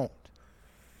you want.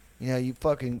 You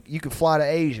could fly to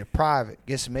Asia private,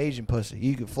 get some Asian pussy.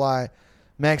 You could fly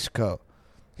Mexico.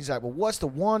 He's like, well, what's the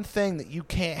one thing that you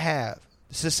can't have?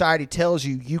 Society tells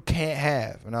you can't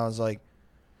have. And I was like,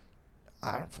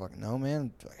 I don't fucking know,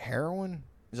 man. Heroin?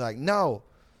 He's like, no.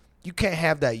 You can't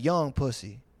have that young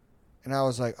pussy. And I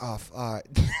was like, oh, I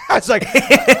was like,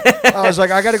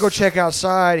 I got to go check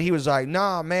outside. He was like,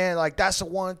 nah, man, like, that's the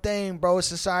one thing, bro.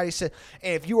 Society said,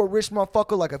 and if you a rich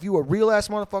motherfucker, like, if you a real ass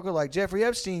motherfucker like Jeffrey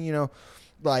Epstein, you know,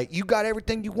 like, you got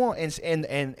everything you want.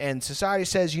 And society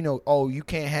says, you know, oh, you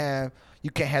can't have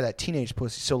that teenage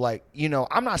pussy. So, like, you know,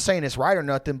 I'm not saying it's right or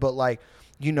nothing, but, like,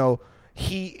 you know,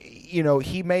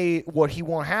 he made what he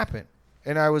want happen.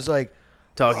 And I was like,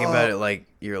 talking about it like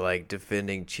you're like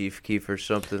defending Chief Keef or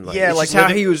something. Like, yeah, it's like just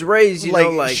how he was raised, you like,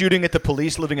 know, like shooting at the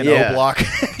police living in O Block.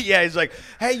 Yeah, he's like,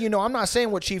 hey, you know, I'm not saying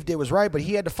what Chief did was right, but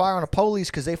he had to fire on the police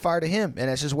because they fired at him, and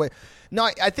that's just what. No,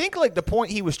 I think like the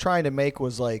point he was trying to make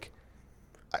was like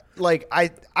I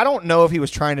don't know if he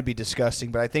was trying to be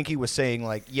disgusting, but I think he was saying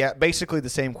like, yeah, basically the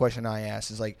same question I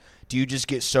asked is like, do you just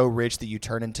get so rich that you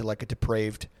turn into like a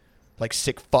depraved, like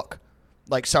sick fuck?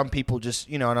 Like some people just,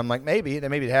 you know, and I'm like, maybe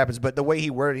it happens. But the way he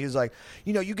worded it, he was like,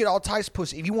 you know, you get all types of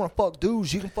pussy. If you want to fuck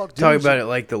dudes, you can fuck dudes. Talking about it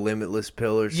like the limitless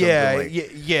pill or something. Yeah, like,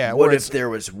 yeah. What if there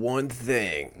was one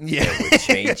thing that would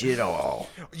change it all?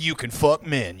 You can fuck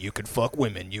men. You can fuck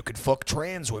women. You can fuck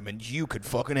trans women. You could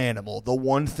fuck an animal. The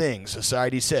one thing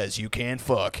society says you can't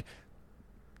fuck.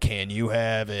 Can you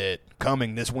have it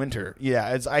coming this winter?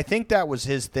 Yeah, I think that was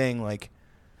his thing. Like,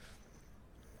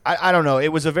 I don't know. It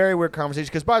was a very weird conversation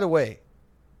because, by the way,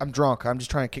 I'm drunk. I'm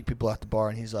just trying to kick people out the bar.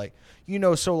 And he's like, you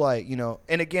know, so like, you know,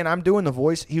 and again, I'm doing the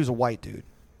voice. He was a white dude.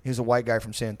 He was a white guy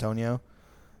from San Antonio.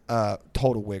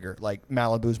 Total wigger. Like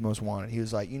Malibu's most wanted. He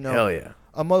was like, you know, hell yeah.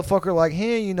 A motherfucker like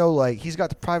him, you know, like he's got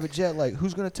the private jet. Like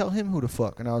who's going to tell him who to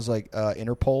fuck? And I was like,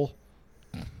 Interpol,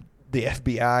 the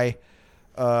FBI,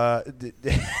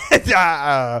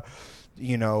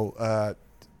 you know,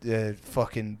 the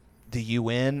fucking the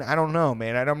UN. I don't know,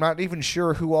 man. I'm not even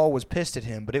sure who all was pissed at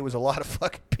him, but it was a lot of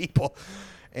fucking people.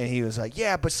 And he was like,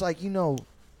 yeah, but it's like, you know,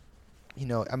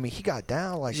 I mean, he got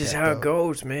down like just that. Just how though. it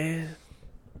goes, man.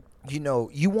 You know,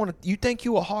 you think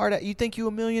you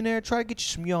a millionaire? Try to get you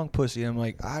some young pussy. I'm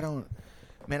like, I don't.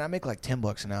 Man, I make like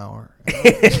 $10 an hour.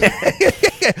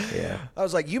 Yeah. I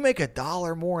was like, you make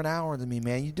 $1 more an hour than me,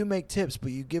 man. You do make tips,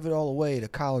 but you give it all away to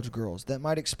college girls. That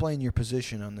might explain your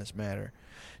position on this matter.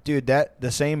 Dude,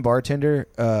 the same bartender,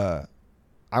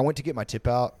 I went to get my tip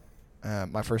out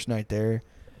my first night there,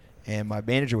 and my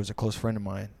manager was a close friend of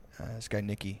mine, this guy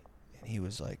Nicky, and he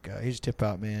was like, here's your tip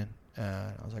out, man.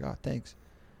 I was like, oh, thanks.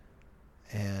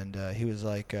 And he was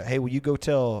like, hey, will you go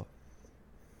tell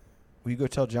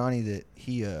Johnny that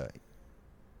he,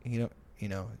 you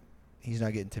know, he's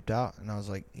not getting tipped out? And I was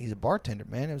like, he's a bartender,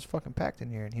 man. It was fucking packed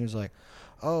in here. And he was like,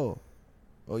 oh,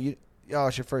 well,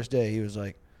 it's your first day. He was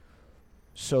like,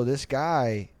 so this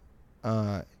guy,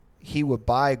 he would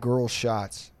buy girls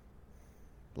shots.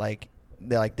 Like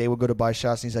they would go to buy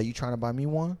shots, and he's like, you trying to buy me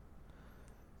one?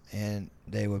 And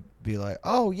they would be like,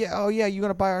 oh yeah, you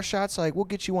gonna buy our shots? Like, we'll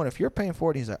get you one if you're paying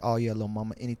for it. He's like, oh yeah, little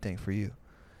mama, anything for you.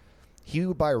 He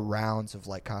would buy rounds of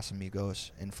like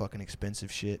Casamigos and fucking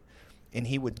expensive shit, and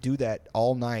he would do that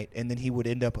all night, and then he would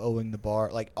end up owing the bar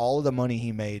like all of the money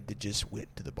he made that just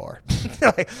went to the bar.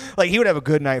 like he would have a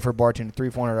good night for bartending,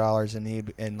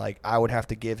 $300-$400, and like I would have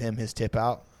to give him his tip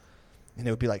out, and it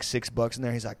would be like $6 in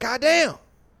there. He's like, God damn,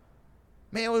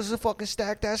 man, it was a fucking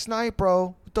stacked ass night,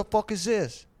 bro. What the fuck is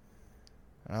this?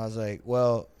 And I was like,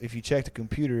 well, if you check the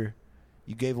computer,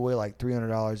 you gave away like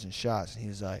 $300 in shots. And he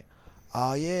was like,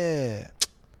 oh yeah,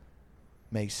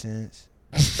 makes sense.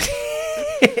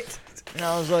 And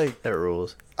I was like, that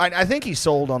rules. I think he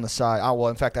sold on the side. Well,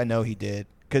 in fact, I know he did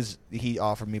because he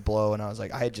offered me blow, and I was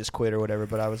like, I had just quit or whatever.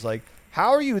 But I was like,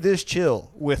 how are you this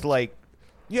chill with like,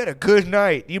 you had a good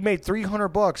night, you made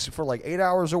 $300 for like 8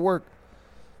 hours of work.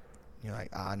 You're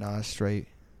like, nah, it's straight.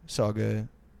 It's all good.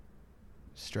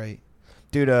 Straight.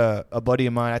 Dude, a buddy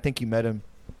of mine, I think you met him,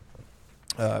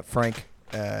 Frank.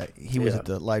 He was at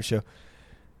the live show.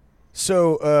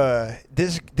 So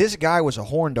this guy was a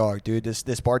horn dog, dude.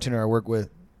 This bartender I work with,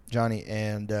 Johnny,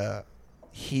 and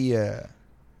he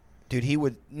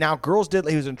would. Now girls did.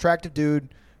 He was an attractive dude.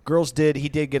 He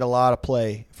did get a lot of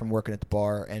play from working at the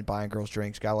bar and buying girls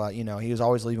drinks. Got a lot. You know, he was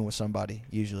always leaving with somebody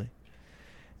usually,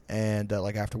 and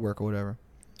like after work or whatever.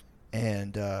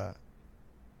 And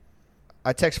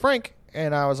I text Frank.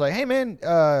 And I was like, hey, man,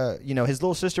 you know, his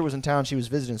little sister was in town. She was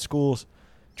visiting schools,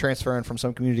 transferring from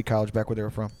some community college back where they were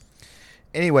from.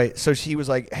 Anyway, so she was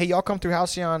like, hey, y'all come through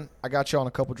Halcyon. I got y'all on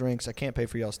a couple drinks. I can't pay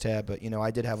for y'all's tab, but, you know, I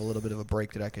did have a little bit of a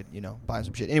break that I could, you know, buy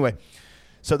some shit. Anyway,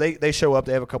 so they show up.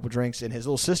 They have a couple drinks, and his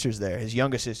little sister's there, his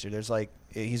youngest sister. There's like,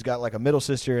 he's got like a middle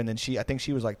sister, and then I think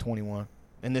she was like 21.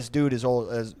 And this dude is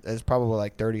old, as probably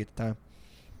like 30 at the time.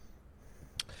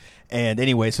 And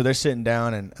anyway, so they're sitting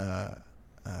down, and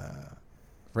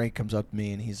Frank comes up to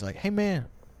me and he's like, hey, man,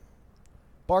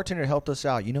 bartender helped us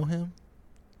out. You know him?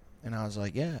 And I was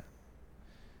like, yeah.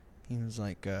 He was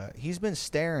like, he's been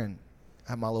staring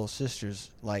at my little sister's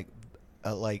like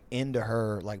into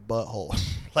her like butthole,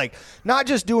 like not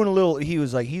just doing a little. He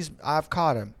was like, I've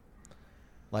caught him,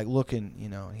 like looking, you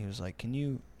know. And he was like, can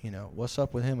you know, what's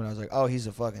up with him? And I was like, oh, he's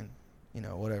a fucking, you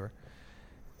know, whatever.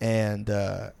 And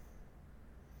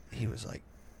he was like,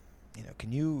 you know,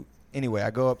 can you? Anyway, I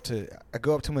go up to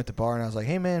him at the bar, and I was like,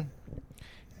 hey man,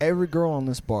 every girl on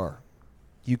this bar,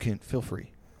 you can feel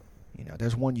free. You know,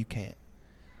 there's one you can't.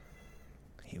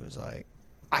 He was like,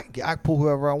 I can pull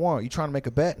whoever I want. You trying to make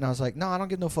a bet? And I was like, no, I don't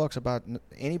give no fucks about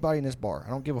anybody in this bar. I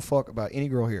don't give a fuck about any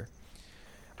girl here.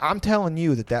 I'm telling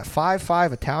you that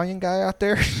 5'5" Italian guy out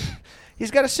there,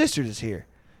 he's got a sister that's here.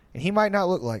 And he might not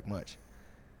look like much.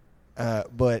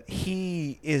 But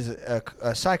he is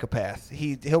a psychopath.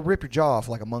 He'll rip your jaw off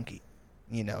like a monkey.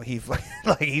 You know,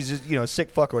 like he's just, you know, a sick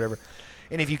fuck or whatever.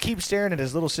 And if you keep staring at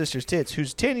his little sister's tits,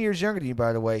 who's 10 years younger than you,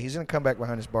 by the way, he's going to come back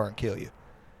behind this bar and kill you.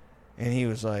 And he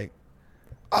was like,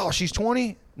 oh, she's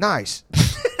 20? Nice.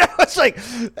 I was like,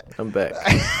 I'm back.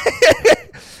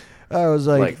 I was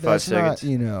like 5 that's seconds.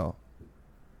 not, you know.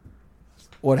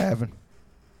 What happened?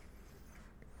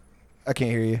 I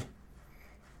can't hear you.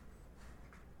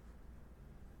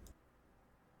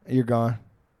 You're gone.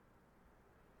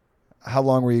 How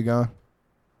long were you gone?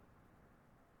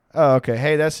 Oh, okay.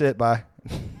 Hey, that's it. Bye.